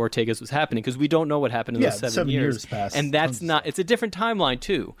how Ortega's was happening, because we don't know what happened in those 7 years. Passed. And that's not, it's a different timeline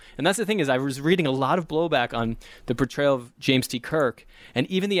too. And that's the thing, is I was reading a lot of blowback on the portrayal of James T. Kirk, and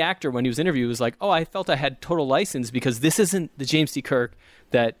even the actor, when he was interviewed, was like, I felt I had total license because this isn't the James T. Kirk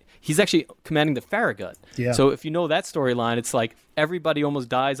that he's actually commanding the Farragut. Yeah. So if you know that storyline, it's like everybody almost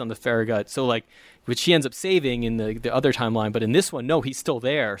dies on the Farragut. So like, which he ends up saving in the other timeline. But in this one, no, he's still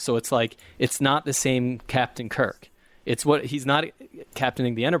there. So it's like, it's not the same Captain Kirk. He's not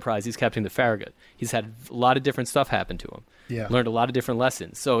captaining the Enterprise, he's captaining the Farragut. He's had a lot of different stuff happen to him. Yeah. Learned a lot of different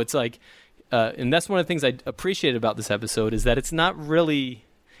lessons. So it's like, and that's one of the things I appreciated about this episode, is that it's not really,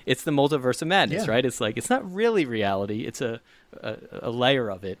 it's the multiverse of madness, right? It's like, it's not really reality. It's a layer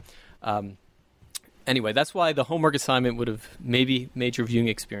of it. Anyway, that's why the homework assignment would have maybe made your viewing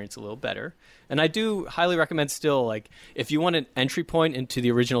experience a little better. And I do highly recommend still, like, if you want an entry point into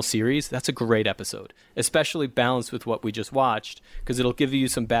the original series, that's a great episode, especially balanced with what we just watched, because it'll give you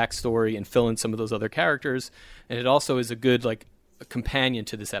some backstory and fill in some of those other characters. And it also is a good, like, a companion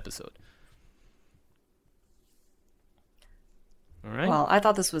to this episode. All right. Well, I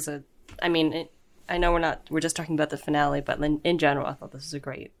thought this was I know we're just talking about the finale, but in general, I thought this was a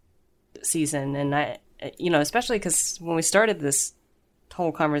great season. And I, especially because when we started this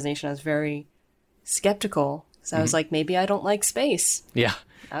whole conversation, I was very skeptical. So I was like, maybe I don't like space. Yeah.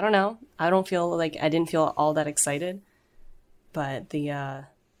 I don't know. I didn't feel all that excited. But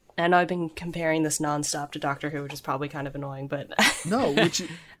I know I've been comparing this nonstop to Doctor Who, which is probably kind of annoying, but no, which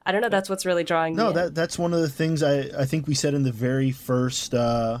I don't know. That's what's really drawing me in. That's one of the things I think we said in the very first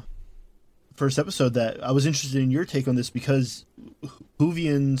episode, that I was interested in your take on this, because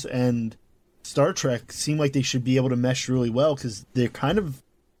Whovians and Star Trek seem like they should be able to mesh really well, because they're kind of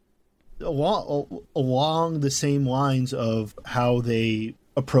along the same lines of how they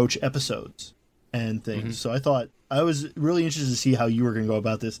approach episodes and things. So I was really interested to see how you were going to go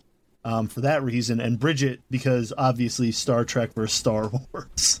about this for that reason. And Bridget, because obviously Star Trek versus Star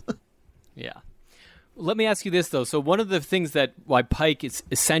Wars. Yeah. Let me ask you this, though. So one of the things why Pike is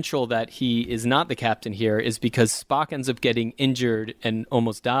essential that he is not the captain here is because Spock ends up getting injured and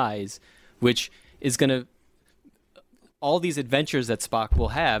almost dies, which is going to, all these adventures that Spock will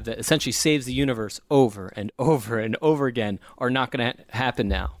have that essentially saves the universe over and over and over again are not going to happen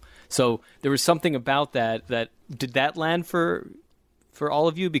now. So there was something about that did that land for all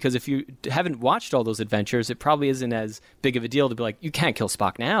of you? Because if you haven't watched all those adventures, it probably isn't as big of a deal to be like, you can't kill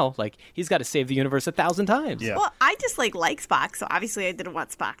Spock now. Like, he's got to save the universe 1,000 times. Yeah. Well, I just like Spock, so obviously I didn't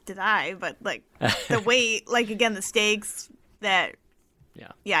want Spock to die. But like the way, like, again, the stakes that,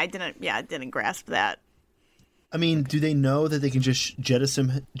 I didn't grasp that. I mean, do they know that they can just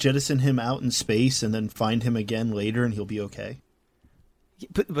jettison him out in space and then find him again later and he'll be okay?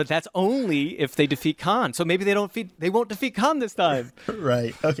 But that's only if they defeat Khan. So maybe they won't defeat Khan this time.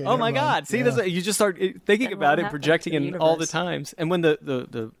 Right. Okay. Oh my God! See, you just start thinking about it, projecting in all the times. And when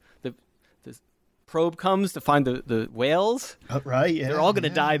the probe comes to find the whales, right? Yeah, they're all going to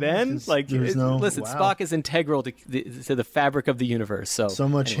die then. Like, listen, wow. Spock is integral to the fabric of the universe. So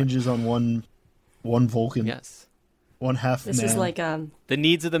much hinges on one Vulcan. Yes. One half. This is like the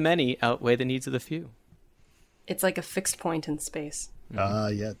needs of the many outweigh the needs of the few. It's like a fixed point in space.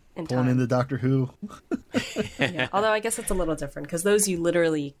 Yeah. Pulling into Doctor Who. Yeah. Although I guess it's a little different, because those you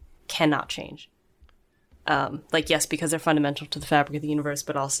literally cannot change. Yes, because they're fundamental to the fabric of the universe,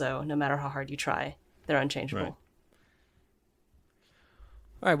 but also, no matter how hard you try, they're unchangeable. Right.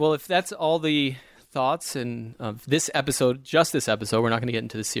 All right, well, if that's all the thoughts and this episode, just this episode, we're not going to get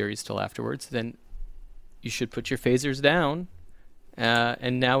into the series till afterwards, then you should put your phasers down,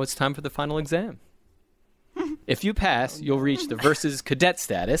 and now it's time for the final exam. If you pass, you'll reach the versus cadet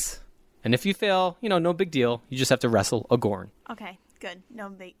status, and if you fail, no big deal. You just have to wrestle a Gorn. Okay, good. No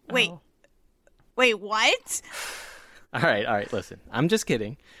big. Wait, what? All right. Listen, I'm just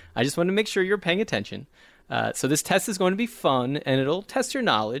kidding. I just want to make sure you're paying attention. So this test is going to be fun, and it'll test your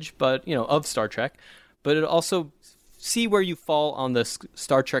knowledge, of Star Trek, but it'll also see where you fall on the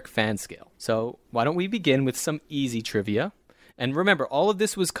Star Trek fan scale. So why don't we begin with some easy trivia, And remember, all of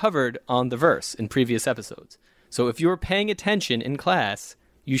this was covered on the verse in previous episodes. So if you were paying attention in class,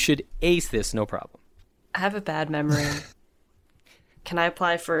 you should ace this no problem. I have a bad memory. Can I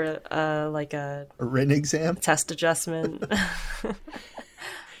apply for a written exam? test adjustment?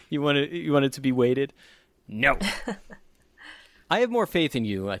 You want it to be weighted? No. I have more faith in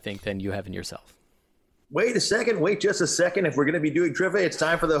you, I think, than you have in yourself. Wait just a second. If we're going to be doing trivia, it's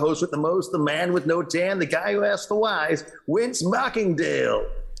time for the host with the most, the man with no tan, the guy who asks the whys, Vince Mockingdale.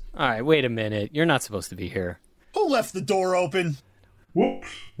 All right, wait a minute. You're not supposed to be here. Who left the door open? Whoops,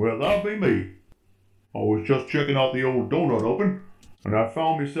 well, that'd be me. I was just checking out the old donut oven, and I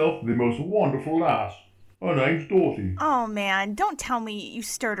found myself the most wonderful lass. Her name's Dorothy. Oh, man, don't tell me you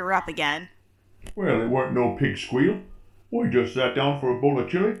stirred her up again. Well, it weren't no pig squeal. We just sat down for a bowl of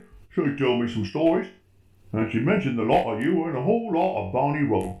chili. She told me some stories, and she mentioned the lot of you and a whole lot of Barney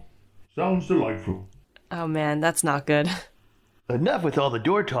Rubble. Sounds delightful. Oh man, that's not good. Enough with all the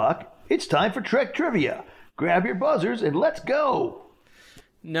door talk. It's time for Trek Trivia. Grab your buzzers and let's go.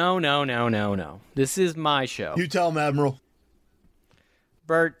 No. This is my show. You tell him, Admiral.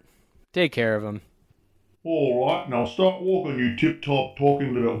 Bert, take care of him. All right, now start walking, you tip-top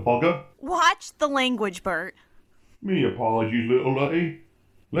talking little bugger. Watch the language, Bert. Me apologies, little Letty.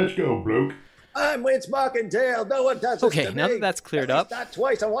 Let's go, bloke. I'm Vince Mockingdale. No one does this Okay, to now me. that that's cleared At up, least not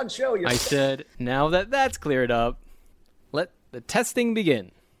twice on one show. I said, now that that's cleared up, let the testing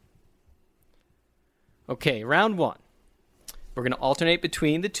begin. Okay, round one. We're going to alternate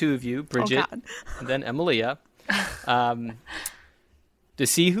between the two of you, Bridget God. and then Emilia. To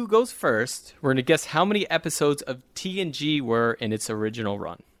see who goes first, we're going to guess how many episodes of TNG were in its original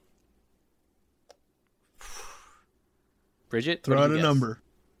run. Bridget, Throw what out do a you guess? number.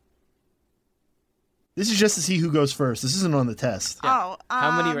 This is just to see who goes first. This isn't on the test. Yeah. Oh,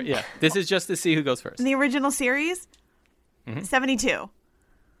 How many? Yeah, this is just to see who goes first. in the original series? 72. All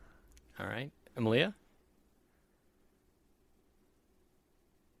right, Emilia.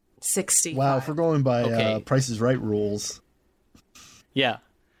 60. Wow, if we're going by Okay. Price is Right rules. Yeah.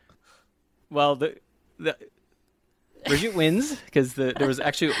 Well, the Bridget wins because there was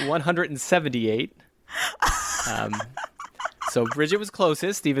actually 178. So Bridget was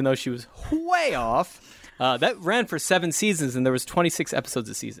closest, even though she was way off. That ran for 7 seasons, and there was 26 episodes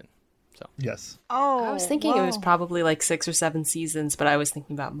a season. So Yes. Oh, I was thinking it was whoa. probably like 6 or 7 seasons, but I was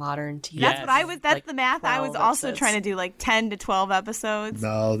thinking about modern TV. Yeah. That's what I was. That's Like the math. I was 12 also episodes. trying to do like 10 to 12 episodes.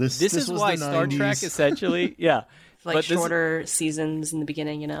 No, this this is was why the Star 90s. Trek essentially, yeah. Like But this- shorter seasons in the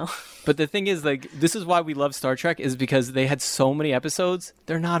beginning, you know? But the thing is, like, this is why we love Star Trek, is because they had so many episodes.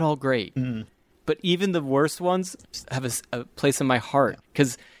 They're not all great. But even the worst ones have a place in my heart,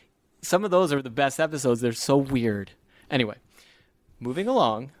 because some of those are the best episodes. They're so weird. Anyway, moving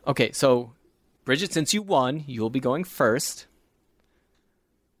along. Okay, so, Bridget, since you won, you'll be going first.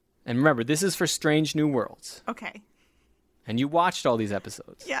 And remember, this is for Strange New Worlds. Okay. And you watched all these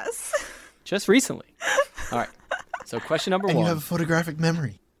episodes Yes. just recently. All right. So question number And one. you have a photographic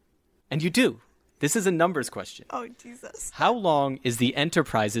memory. And you do. This is a numbers question. Oh Jesus. How long is the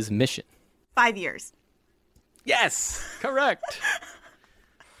Enterprise's mission? 5 years. Yes, correct.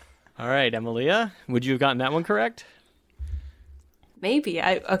 All right, Emilia, would you have gotten that one correct? Maybe.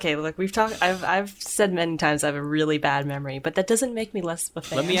 Okay, look, we've talked I've said many times I have a really bad memory, but that doesn't make me less of a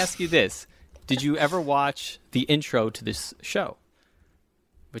fan. Let me ask you this. Did you ever watch the intro to this show,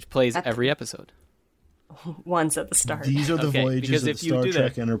 which plays every episode? Once at the start. These are the Okay, voyages because of the if you Star do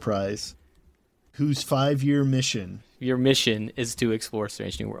Trek that- Enterprise, whose 5-year mission. Your mission is to explore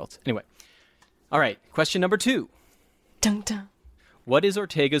Strange New Worlds. Anyway. All right, question number 2. Dun, dun. What is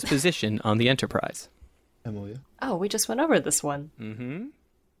Ortega's position on the Enterprise? Emilia? Oh, we just went over this one. Mm-hmm.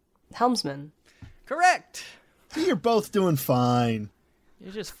 Helmsman. Correct. See, you're both doing fine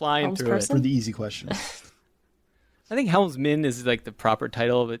You're just flying through Helmsperson? for the easy question. I think helmsman is like the proper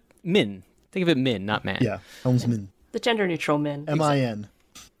title of it. Min. Think of it min, not man. Yeah, helmsman. The gender neutral min. M-I-N.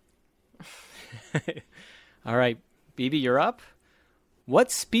 All right, BB, you're up.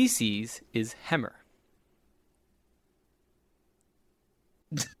 What species is Hemmer?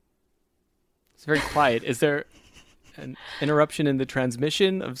 It's very quiet. Is there an interruption in the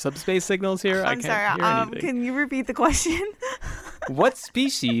transmission of subspace signals here? I I'm can't sorry. hear anything. Can you repeat the question? What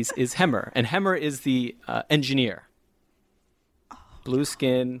species is Hemmer? And Hemmer is the engineer. Blue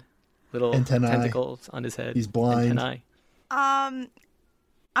skin, little Antennae. tentacles on his head. He's blind. Antennae.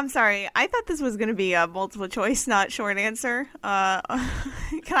 I'm sorry. I thought this was going to be a multiple choice, not short answer.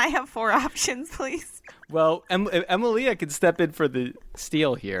 Can I have 4 options, please? Well, Emilia could step in for the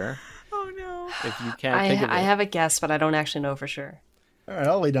steal here Oh no. if you can't think of it. I have a guess, but I don't actually know for sure. All right,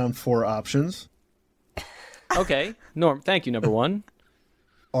 I'll lay down 4 options. Okay, Norm. Thank you. Number one.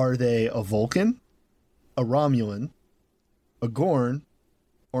 Are they a Vulcan, a Romulan, a Gorn,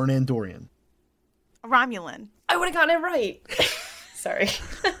 or an Andorian? A Romulan. I would have gotten it right. Sorry.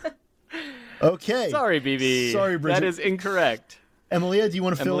 Okay. Sorry, BB. Sorry, Bridget. That is incorrect. Emilia, do you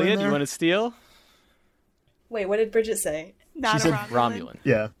want to fill in Emilia, there? do you want to steal? Wait, what did Bridget say? Not She a said Romulan.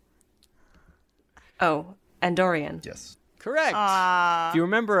 Yeah. Oh, Andorian. Yes. Correct. If you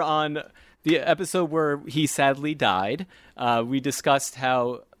remember on the episode where he sadly died, we discussed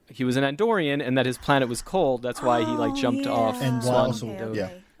how he was an Andorian and that his planet was cold. That's why he jumped off. And Swan also- Dove. yeah.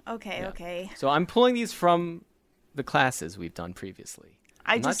 Okay. So I'm pulling these from the classes we've done previously.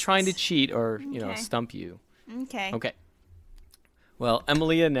 I'm not trying to cheat or stump you. Okay. Okay. Well,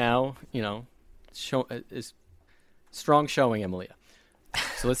 Emilia now, is strong showing, Emilia.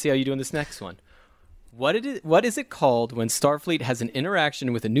 So let's see how you do in this next one. What is it called when Starfleet has an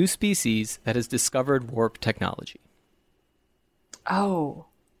interaction with a new species that has discovered warp technology? Oh.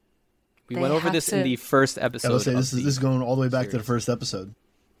 We They went over have this in to- the first episode. I would say this of is going all the way back to the series. first episode.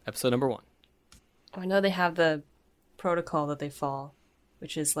 Episode number 1. I know they have the protocol that they follow,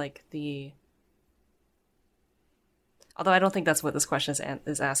 which is like the... Although I don't think that's what this question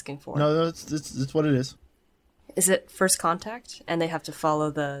is asking for. No, it's what it is. Is it first contact? And they have to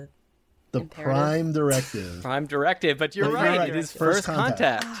follow the... The Imperative. Prime Directive. Prime Directive, but you're But you're right. right, It is first first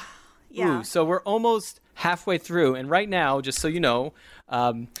contact. Yeah. Ooh, so we're almost halfway through, and right now, just so you know,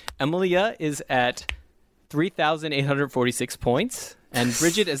 Emilia is at 3,846 points, and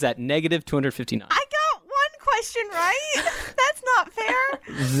Bridget is at negative 259. I got one question right. That's not fair.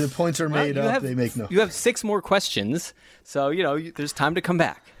 The points are made you up. have- They make no. You have 6 more questions, so there's time to come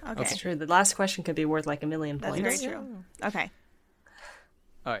back. Okay. It's true. The last question could be worth like 1,000,000 That's points. very true. Okay.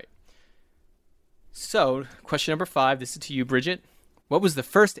 All right. So, question number 5. This is to you, Bridget. What was the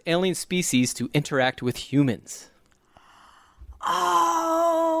first alien species to interact with humans?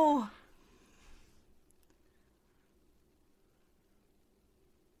 Oh.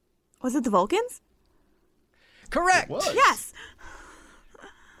 Was it the Vulcans? Correct. What? Yes.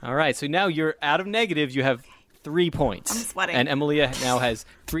 All right. So now you're out of negative. You have 3 points. I'm sweating. And Emilia now has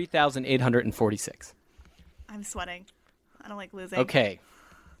 3,846. I'm sweating. I don't like losing. Okay.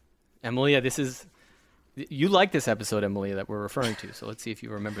 Emilia, you like this episode, Emilia, that we're referring to. So let's see if you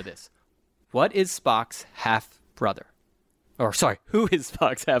remember this. What is Spock's half-brother? Or, sorry, who is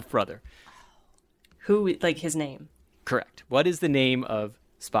Spock's half-brother? Who, like his name? Correct. What is the name of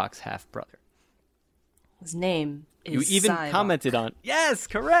Spock's half-brother? His name is You even Sybok. commented on. Yes,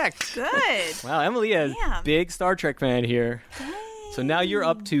 correct. Good. Wow, Emilia is Damn. big Star Trek fan here. So now you're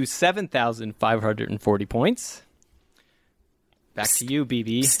up to 7,540 points. Back to you,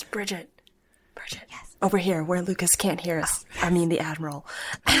 BB. Psst, Bridget. Yes. Over here, where Lucas can't hear us. I mean, the Admiral.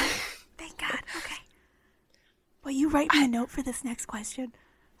 Thank God. Okay. Will you write me a note for this next question?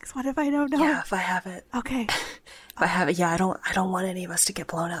 Because what if I don't know? Yeah, if I have it. Okay. If I have it, yeah, I don't want any of us to get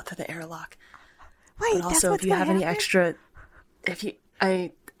blown out through the airlock. Wait, But that's also, what's if you have gonna any happen? extra,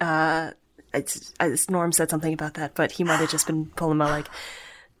 Norm said something about that, but he might have just been pulling my leg.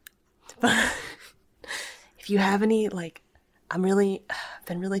 But if you have any, I'm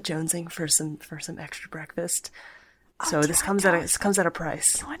been really jonesing for some extra breakfast. So this comes at a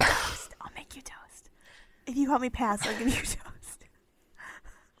price. You want toast? I'll make you toast. If you help me pass, I'll give you toast.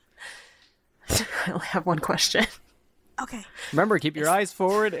 I only have one question. Okay. Remember, keep your eyes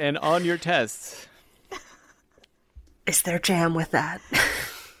forward and on your tests. Is there jam with that?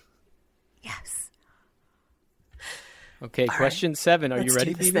 Yes. Okay, question 7. Are you Let's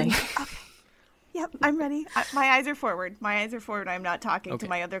ready, do this BB? thing. Yep, I'm ready. My eyes are forward. I'm not talking Okay. to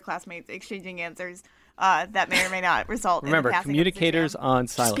my other classmates, exchanging answers that may or may not result Remember, in the passing communicators of this exam. on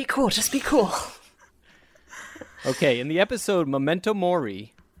Just silent. be cool. Just be cool. Okay, in the episode Memento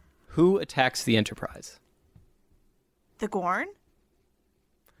Mori, who attacks the Enterprise? The Gorn?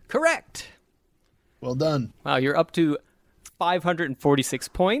 Correct. Well done. Wow, you're up to 546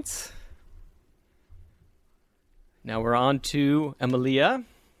 points. Now we're on to Emilia.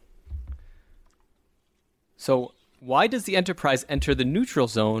 So, why does the Enterprise enter the neutral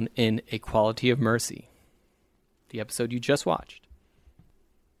zone in A Quality of Mercy? The episode you just watched.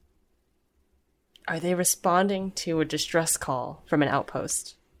 Are they responding to a distress call from an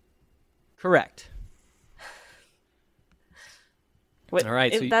outpost? Correct. What, All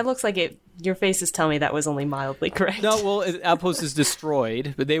right, so that looks like it. Your faces tell me that was only mildly correct. No, well, Outpost is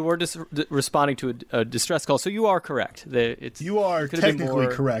destroyed, but they were responding to a distress call, so you are correct. You are could have been technically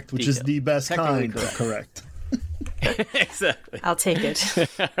more correct, which is detailed. the best Technically kind of correct. Exactly. I'll take it.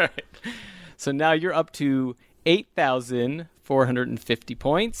 All right. So now you're up to 8,450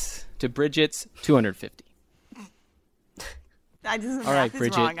 points to Bridget's 250. I just All right, math is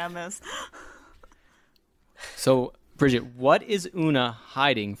Bridget. wrong on this. So, Bridget, what is Una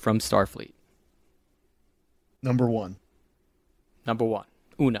hiding from Starfleet? Number 1. Number 1,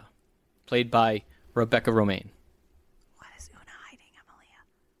 Una, played by Rebecca Romaine. What is Una hiding, Emilia?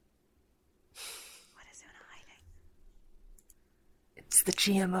 What is Una hiding? It's the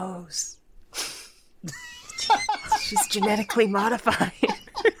GMOs. She's genetically modified.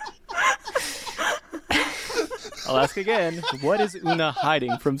 I'll ask again. What is Una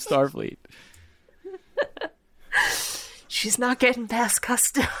hiding from Starfleet? She's not getting past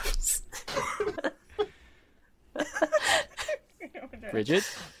customs. Bridget,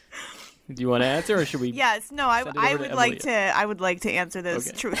 do you want to answer, or should we? Yes, no, Send it I over would to like Emilia. to. I would like to answer this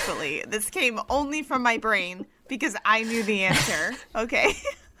Okay. truthfully. This came only from my brain because I knew the answer. Okay,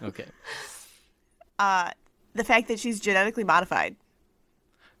 Okay. the fact that she's genetically modified.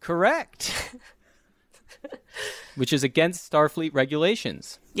 Correct. Which is against Starfleet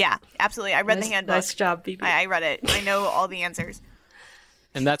regulations. Yeah, absolutely. I read the handbook. Nice job, BB. I read it. I know all the answers.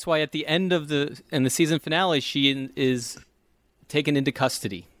 And that's why at the end of the season finale, she is taken into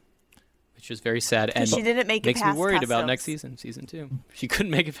custody, which is very sad. And she didn't make it makes me past worried about customs. next season 2. She couldn't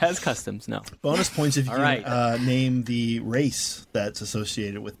make it past customs. No. Bonus points if you All can right. name the race that's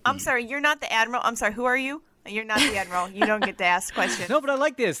associated with. I'm sorry, you're not the admiral. I'm sorry, who are you? You're not the admiral. You don't get to ask questions. No, but I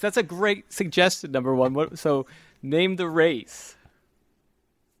like this. That's a great suggestion. Number 1. So name the race.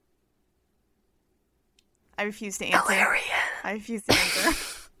 I refuse to answer. I refuse to answer.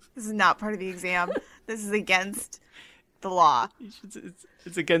 This is not part of the exam. This is against the law.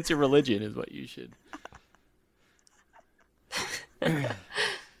 It's against your religion, is what you should.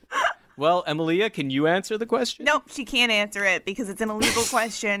 Well, Emilia, can you answer the question? Nope, she can't answer it because it's an illegal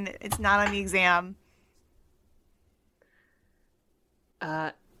question. It's not on the exam.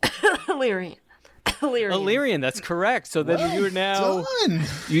 Illyrian. Illyrian, that's correct. So then you are now Done.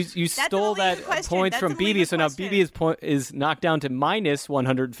 you stole an that illegal question. points That's from an illegal BB. So now question. BB is knocked down to minus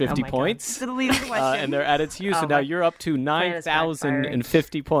 150 Oh my God. points, It's an illegal question. and they're added to you. So Oh now my you're up to plan is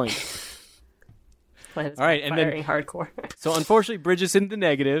 9,050 points. Plan is All right, and then- firing hardcore. So unfortunately, Bridget's in the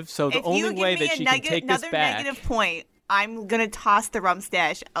negative. So the if only you give way me that a she can take this another back. negative point, I'm gonna toss the rum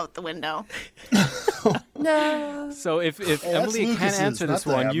stash out the window. No. So if that's Emily can Lucas's, answer not this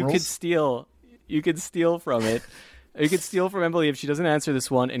the one, you could Admiral's. steal. You could steal from it. You could steal from Emily if she doesn't answer this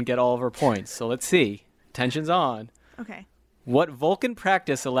one and get all of her points. So let's see. Tension's on. Okay. What Vulcan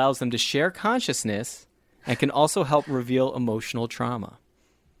practice allows them to share consciousness and can also help reveal emotional trauma?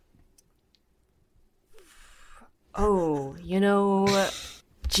 Oh,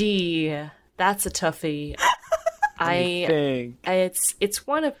 gee, that's a toughie. Think. It's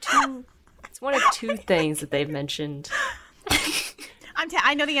one of two things that they've mentioned.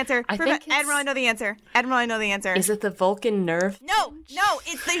 I know the answer. I think it's- Admiral, I know the answer. Admiral, I know the answer. Is it the Vulcan nerve? No,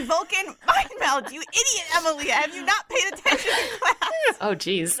 it's the Vulcan mind meld. You idiot, Emilia. Have you not paid attention in class? Oh,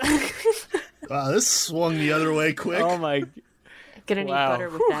 jeez. Wow, this swung the other way quick. Oh my. Gonna need Wow. butter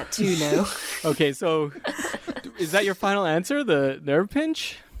with that too now. Okay, so is that your final answer? The nerve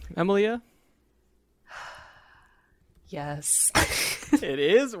pinch, Emilia? Yes. It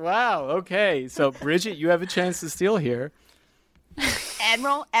is? Wow. Okay. So Bridget, you have a chance to steal here.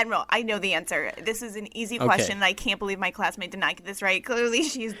 Admiral, I know the answer. This is an easy Okay. question, and I can't believe my classmate did not get this right. Clearly,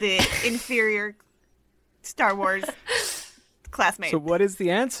 she's the inferior Star Wars classmate. So what is the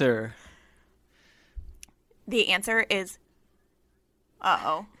answer? The answer is...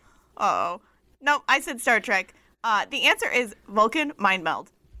 Uh-oh. Nope, I said Star Trek. The answer is Vulcan mind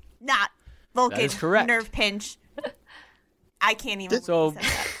meld, not Vulcan That is correct. nerve pinch. I can't even So- believe you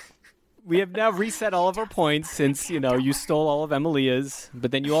said that. We have now reset all of our points since, you stole all of Emilia's, but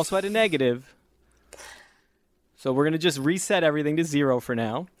then you also had a negative. So we're going to just reset everything to 0 for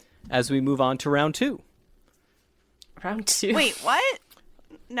now as we move on to round 2. Round 2. Wait, what?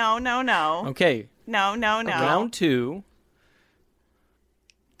 No. Okay, No. round 2.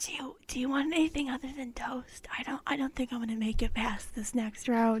 Do you want anything other than toast? I don't think I'm gonna make it past this next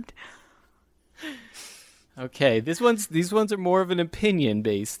round. Okay, these ones are more of an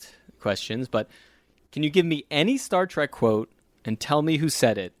opinion-based questions, but can you give me any Star Trek quote and tell me who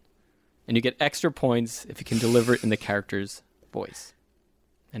said it? And you get extra points if you can deliver it in the character's voice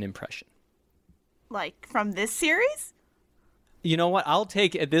and impression. Like from this series? You know what?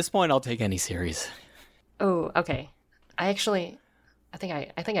 At this point, I'll take any series. Oh, okay. I think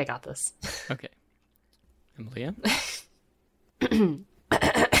I got this. Okay. Emilia?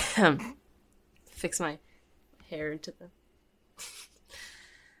 Fix my hair into the...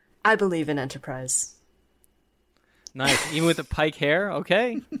 I believe in Enterprise. Nice. Even with the Pike hair?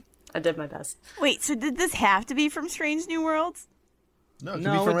 Okay. I did my best. Wait, so did this have to be from Strange New Worlds? No, could be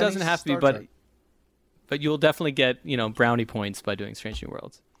No, from it doesn't any have to be, Star Trek. but you'll definitely get, brownie points by doing Strange New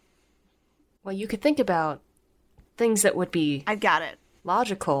Worlds. Well, you could think about things that would be I've got it.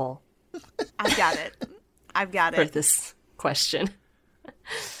 logical I've got it. I've got for it. this question.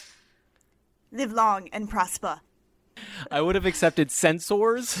 Live long and prosper. I would have accepted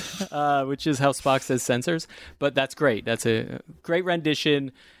sensors, which is how Spock says sensors, but that's great. That's a great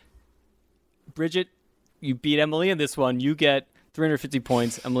rendition. Bridget, you beat Emily in this one. You get 350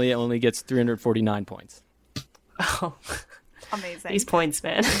 points. Emily only gets 349 points. Oh, Amazing. these points,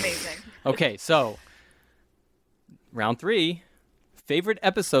 man. Amazing. Okay, so round 3, favorite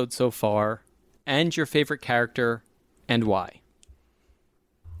episode so far, and your favorite character, and why.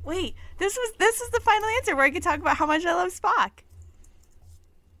 Wait, this is the final answer where I can talk about how much I love Spock.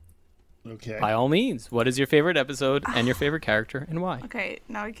 Okay. By all means, what is your favorite episode and your favorite character, and why? Okay,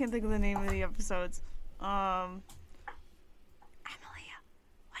 now I can't think of the name of the episodes. Emily,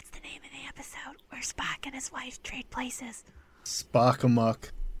 what's the name of the episode where Spock and his wife trade places? Spock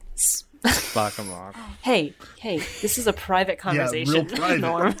amok. Spock and Rock. Hey, this is a private conversation. Yeah, real private.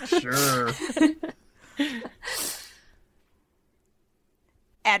 Norm. Sure.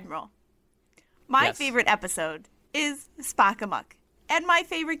 Admiral. My Yes. favorite episode is Spock Amok. And my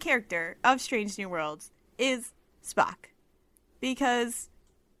favorite character of Strange New Worlds is Spock. Because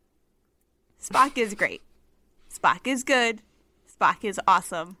Spock is great. Spock is good. Spock is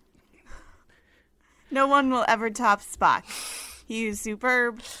awesome. No one will ever top Spock. He is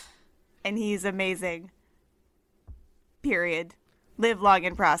superb, and he's amazing. Period. Live long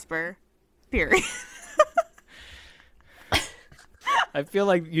and prosper. Period. I feel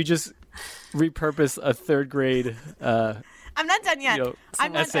like you just repurpose a third grade I'm not done yet.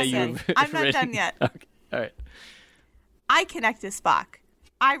 I'm not essay done you've yet. I'm not written. done yet. Okay. All right. I connect to Spock,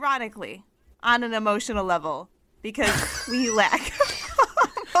 ironically, on an emotional level, because we lack.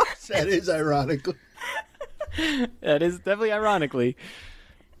 That is ironical. That is definitely ironically.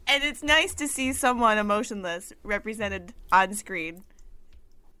 And it's nice to see someone emotionless represented on screen,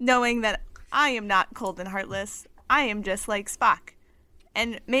 knowing that I am not cold and heartless. I am just like Spock.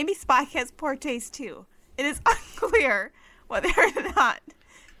 And maybe Spock has poor taste too. It is unclear whether or not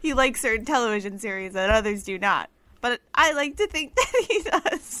he likes certain television series that others do not. But I like to think that he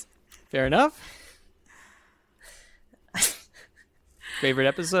does. Fair enough. Favorite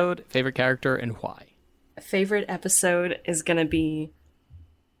episode, favorite character, and why? Favorite episode is going to be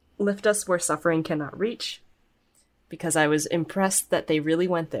Lift Us Where Suffering Cannot Reach, because I was impressed that they really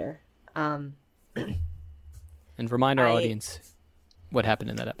went there. And remind our I- audience what happened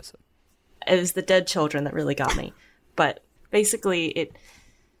in that episode. It was the dead children that really got me. But basically,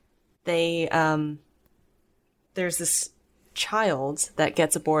 there's this child that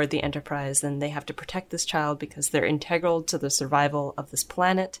gets aboard the Enterprise, and they have to protect this child because they're integral to the survival of this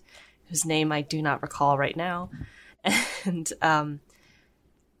planet, whose name I do not recall right now. And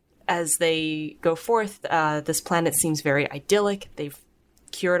as they go forth, this planet seems very idyllic. They've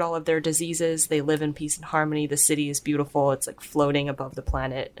cured all of their diseases. They live in peace and harmony. The city is beautiful. It's like floating above the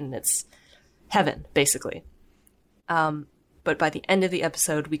planet, and it's heaven, basically. But by the end of the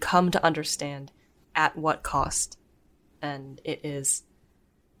episode, we come to understand at what cost. And it is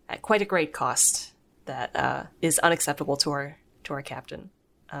at quite a great cost that is unacceptable to our captain.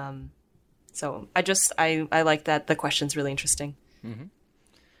 So I like that. The question's really interesting.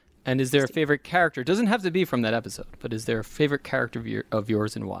 And is there a favorite character? It doesn't have to be from that episode, but is there a favorite character of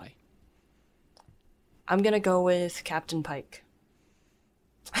yours and why? I'm going to go with Captain Pike.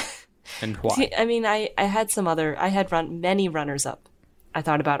 And why? I mean, I had many runners up. I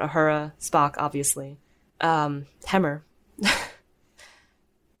thought about Uhura, Spock, obviously, Hemmer,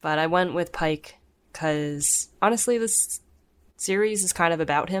 but I went with Pike because honestly, this series is kind of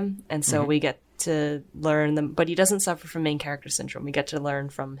about him, and so we get to learn them. But he doesn't suffer from main character syndrome. We get to learn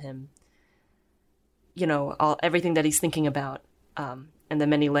from him, everything that he's thinking about, and the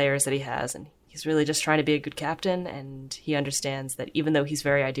many layers that he has, and he's really just trying to be a good captain, and he understands that even though he's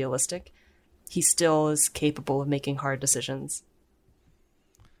very idealistic, he still is capable of making hard decisions.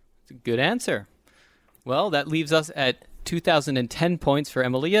 It's a good answer. Well, that leaves us at 2,010 points for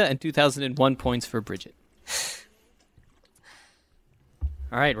Emilia and 2,001 points for Bridget.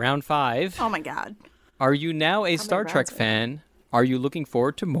 All right, round 5. Oh my god. Are you now a many Star Trek rounds are fan? Are you looking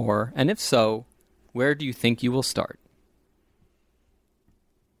forward to more? And if so, where do you think you will start?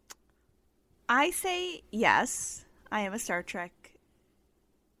 I say yes. I am a Star Trek.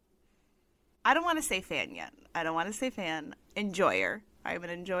 I don't want to say fan yet. I don't want to say fan. Enjoyer. I'm an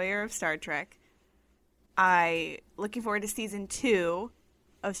enjoyer of Star Trek. Looking forward to season 2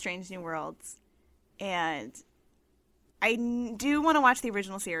 of Strange New Worlds. And do want to watch the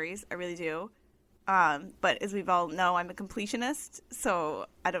original series. I really do. But as we've all know, I'm a completionist, so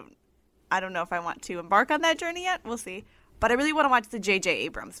I don't know if I want to embark on that journey yet. We'll see. But I really want to watch the J.J.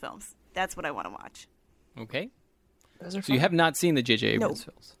 Abrams films. That's what I want to watch. Okay. Those are So you fun. have not seen the J.J. Abrams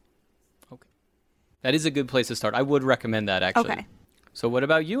No. films? Okay. That is a good place to start. I would recommend that, actually. Okay. So what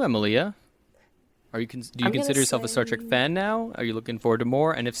about you, Emilia? Do you I'm gonna consider yourself a Star Trek say- fan now? Are you looking forward to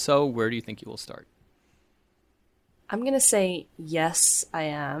more? And if so, where do you think you will start? I'm going to say yes, I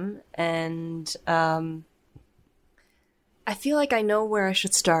am. And I feel like I know where I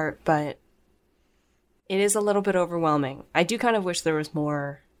should start, but it is a little bit overwhelming. I do kind of wish there was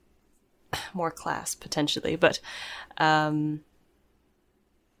more class, potentially. But I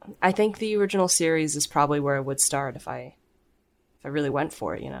think the original series is probably where I would start if I really went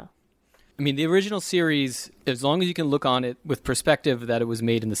for it, you know? I mean, the original series, as long as you can look on it with perspective that it was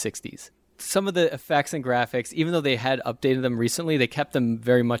made in the 60s. Some of the effects and graphics, even though they had updated them recently, they kept them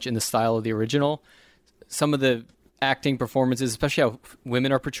very much in the style of the original. Some of the acting performances, especially how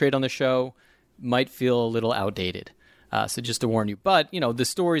women are portrayed on the show, might feel a little outdated. So just to warn you. But, the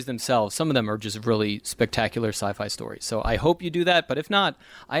stories themselves, some of them are just really spectacular sci-fi stories. So I hope you do that. But if not,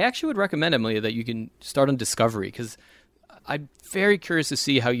 I actually would recommend, Emilia, that you can start on Discovery, because I'm very curious to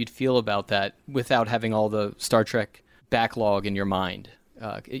see how you'd feel about that without having all the Star Trek backlog in your mind.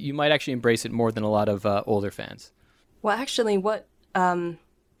 You might actually embrace it more than a lot of older fans. Well, actually, what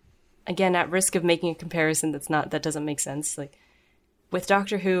again, at risk of making a comparison that doesn't make sense, like with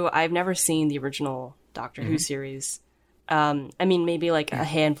Doctor Who, I've never seen the original Doctor Who series. I mean, maybe like a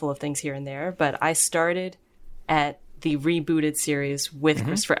handful of things here and there, but I started at the rebooted series with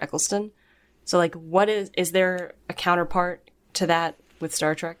Christopher Eccleston. So, like, what is there a counterpart to that with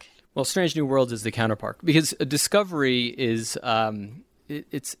Star Trek? Well, Strange New Worlds is the counterpart, because Discovery is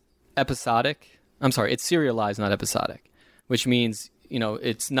it's episodic. I'm sorry, it's serialized, not episodic, which means,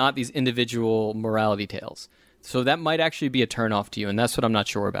 it's not these individual morality tales. So that might actually be a turnoff to you, and that's what I'm not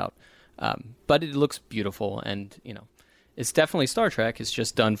sure about. But it looks beautiful, and, it's definitely Star Trek. It's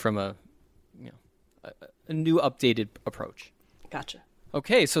just done from a new updated approach. Gotcha.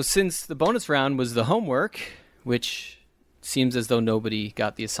 Okay, so since the bonus round was the homework, which seems as though nobody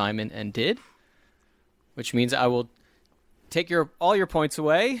got the assignment and did, which means I will take all your points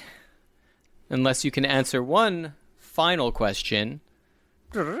away, unless you can answer one final question.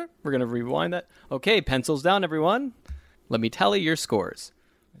 We're going to rewind that. Okay, pencils down, everyone. Let me tally your scores.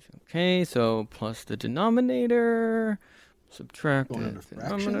 Okay, so plus the denominator, subtract Going the under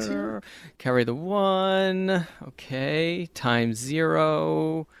fractions denominator, carry the 1, okay, times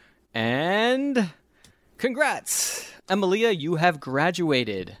 0, and congrats! Emilia, you have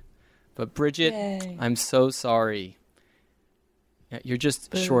graduated. But Bridget, Yay. I'm so sorry. Yeah, you're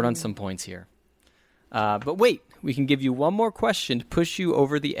just short on some points here. But wait, we can give you one more question to push you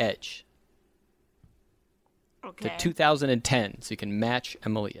over the edge Okay. to 2010, so you can match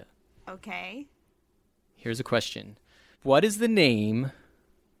Emilia. Okay. Here's a question. What is the name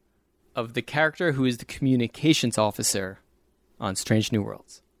of the character who is the communications officer on Strange New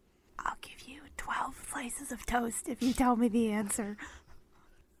Worlds? I'll give you 12 slices of toast if you tell me the answer.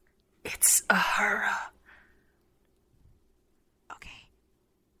 It's Uhura. Okay.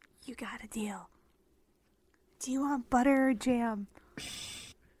 You got a deal. Do you want butter or jam?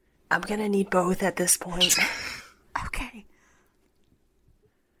 I'm gonna need both at this point. Okay.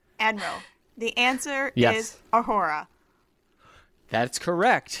 Admiral, the answer Yes. is Ahura. That's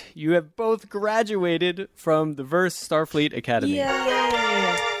correct. You have both graduated from the Verse Starfleet Academy.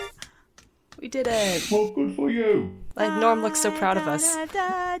 Yay! We did it. Well, good for you. Like Norm looks so proud of us.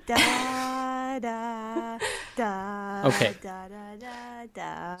 Da, da, da, da, Okay. da, da, da,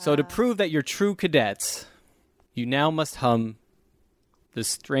 da. So to prove that you're true cadets, you now must hum the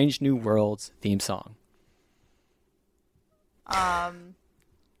Strange New Worlds theme song.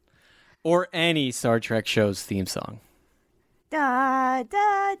 Or any Star Trek show's theme song. Da,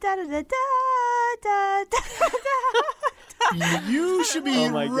 da, da, da, da, da, da, da. You should be Oh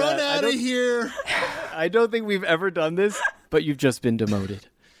my run God, I out of don't- here. I don't think we've ever done this, but you've just been demoted.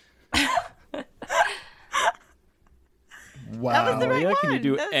 Wow. That was the right Emilia, can you one.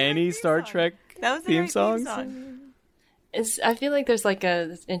 do That was the any right Star theme song. Trek That was the theme right songs? song. I feel like there's like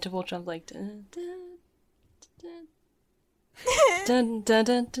a interval jump, like dun, dun, dun, dun,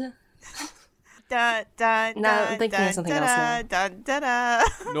 dun, dun. Da, da, No, da, I'm thinking da, of something da, else now. Da, da, da.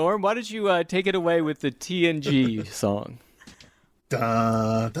 Norm, why don't you take it away with the TNG song?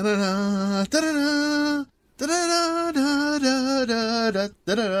 Da da da da da da da da da da da da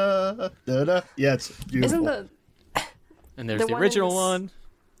da da da. Yeah, it's beautiful. Isn't the And there's The the one in original this- one.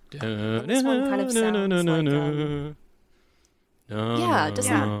 this one kind of sounds like, Yeah,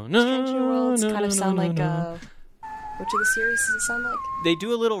 doesn't Strange New Worlds kind of sound like which of the series does it sound like? They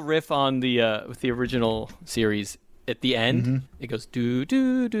do a little riff on the with the original series at the end. Mm-hmm. It goes do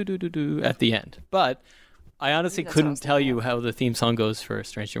do do do do do at the end. But I honestly That's what I couldn't was tell thinking you how the theme song goes for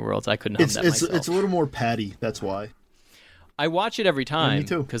Strange New Worlds. I couldn't hum that myself. It's a little more patty. That's why. I watch it every time me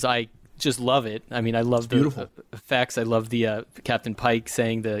too. because I just love it. I mean, I love the beautiful. effects. I love the Captain Pike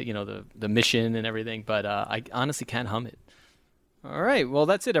saying the mission and everything. But I honestly can't hum it. All right, well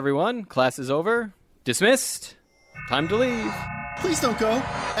that's it, everyone. Class is over. Dismissed. Time to leave. Please don't go,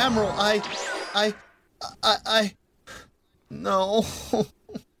 Admiral. I. No.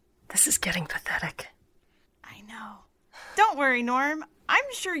 This is getting pathetic. I know. Don't worry, Norm. I'm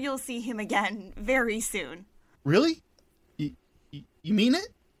sure you'll see him again very soon. Really? You mean it?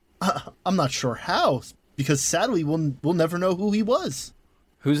 I'm not sure how, because sadly we'll never know who he was.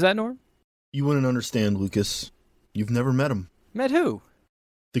 Who's that, Norm? You wouldn't understand, Lucas. You've never met him. Met who?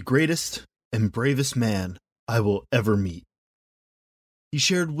 The greatest and bravest man I will ever meet. He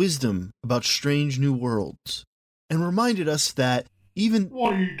shared wisdom about strange new worlds and reminded us that even...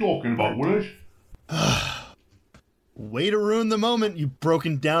 What are you talking about, Willis? Way to ruin the moment, you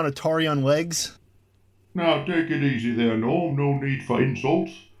broken down Atari on legs. Now take it easy there, Norm. No need for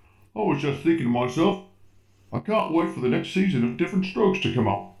insults. I was just thinking to myself, I can't wait for the next season of Different Strokes to come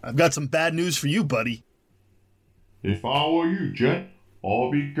out. I've got some bad news for you, buddy. If I were you, Jet,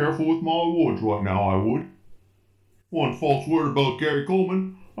 I'd be careful with my words right now, I would. One false word about Gary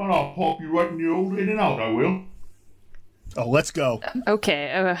Coleman, and I'll pop you right in the old in and out, I will. Oh, let's go.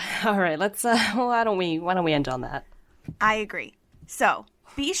 Okay, all right. Let's. Why don't we end on that? I agree. So,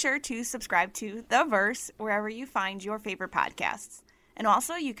 be sure to subscribe to The Verse wherever you find your favorite podcasts. And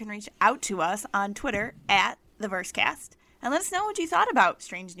also, you can reach out to us on Twitter at TheVerseCast and let us know what you thought about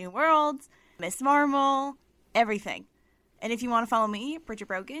Strange New Worlds, Miss Marvel, everything. And if you want to follow me, Bridget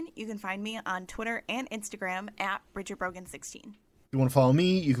Brogan, you can find me on Twitter and Instagram at BridgetBrogan16. If you want to follow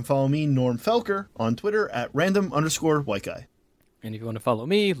me, you can follow me, Norm Felker, on Twitter at random_white guy. And if you want to follow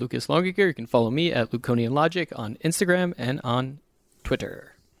me, Lucas Longiger, you can follow me at Luconian Logic on Instagram and on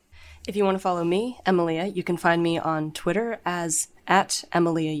Twitter. If you want to follow me, Emilia, you can find me on Twitter as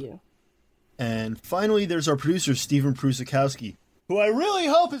 @EmiliaU. And finally, there's our producer, Stephen Prusakowski, who I really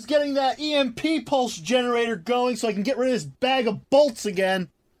hope is getting that EMP pulse generator going so I can get rid of this bag of bolts again.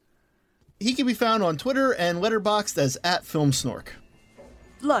 He can be found on Twitter and Letterboxd as @FilmSnork.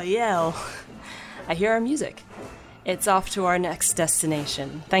 Loyal. I hear our music. It's off to our next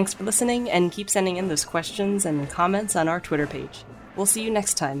destination. Thanks for listening, and keep sending in those questions and comments on our Twitter page. We'll see you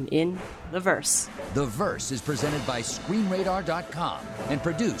next time in The Verse. The Verse is presented by ScreenRadar.com and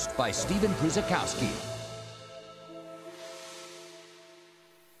produced by Stephen Prusakowski.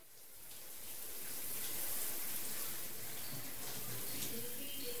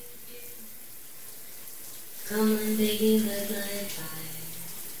 Come on, baby, light my fire.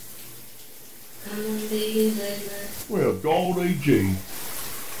 Come on, baby, light my... Well, golly gee.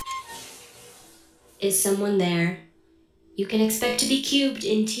 Is someone there? You can expect to be cubed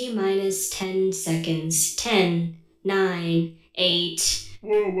in T-minus 10 seconds. 10, 9, 8...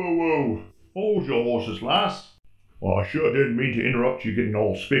 Whoa. Hold your horses, lass. Well, I sure didn't mean to interrupt you getting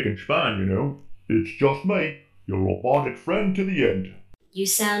all spick and span, you know. It's just me, your robotic friend to the end. You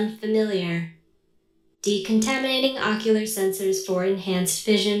sound familiar. Decontaminating ocular sensors for enhanced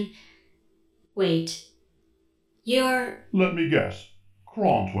vision. Wait. You're... Let me guess.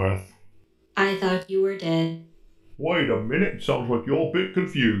 Cronsworth. I thought you were dead. Wait a minute, sounds like you're a bit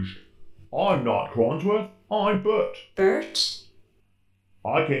confused. I'm not Cronsworth, I'm Bert. Bert?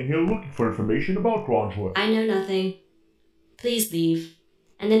 I came here looking for information about Cronsworth. I know nothing. Please leave.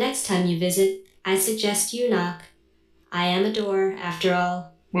 And the next time you visit, I suggest you knock. I am a door, after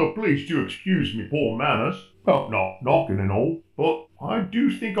all. Well, please do excuse me poor manners about not knocking and all, but I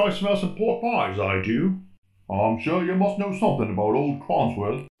do think I smell some pork pies, I do. I'm sure you must know something about old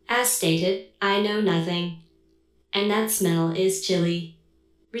Cronsworth. As stated, I know nothing. And that smell is chilly.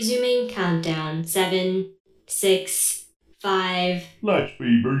 Resuming countdown. 7, 6, 5... Let's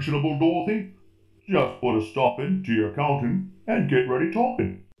be reasonable, Dorothy. Just put a stop in to your counting and get ready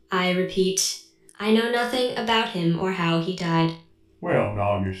talking. I repeat, I know nothing about him or how he died. Well,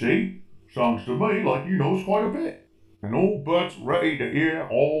 now you see, sounds to me like you knows quite a bit. And old Bert's ready to hear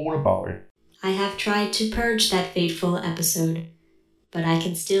all about it. I have tried to purge that fateful episode, but I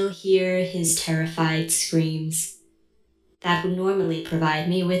can still hear his terrified screams. That would normally provide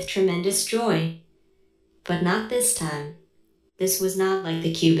me with tremendous joy. But not this time. This was not like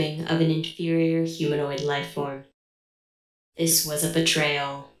the cubing of an inferior humanoid life form. This was a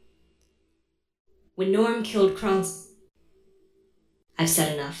betrayal. When Norm killed I've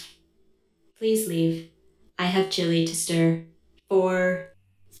said enough. Please leave. I have chili to stir. 4,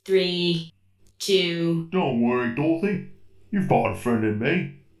 3, 2... Don't worry, Dorothy. You've got a friend in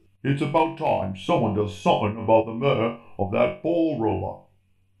me. It's about time someone does something about the murder of that ball roller.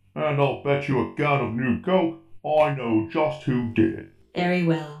 And I'll bet you a gallon of new Coke I know just who did it. Very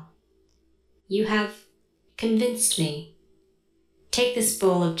well. You have convinced me. Take this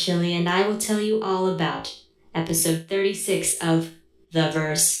bowl of chili and I will tell you all about episode 36 of The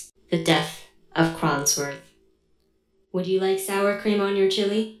Verse, The Death of Cronsworth. Would you like sour cream on your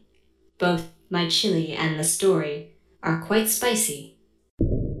chili? Both my chili and the story are quite spicy.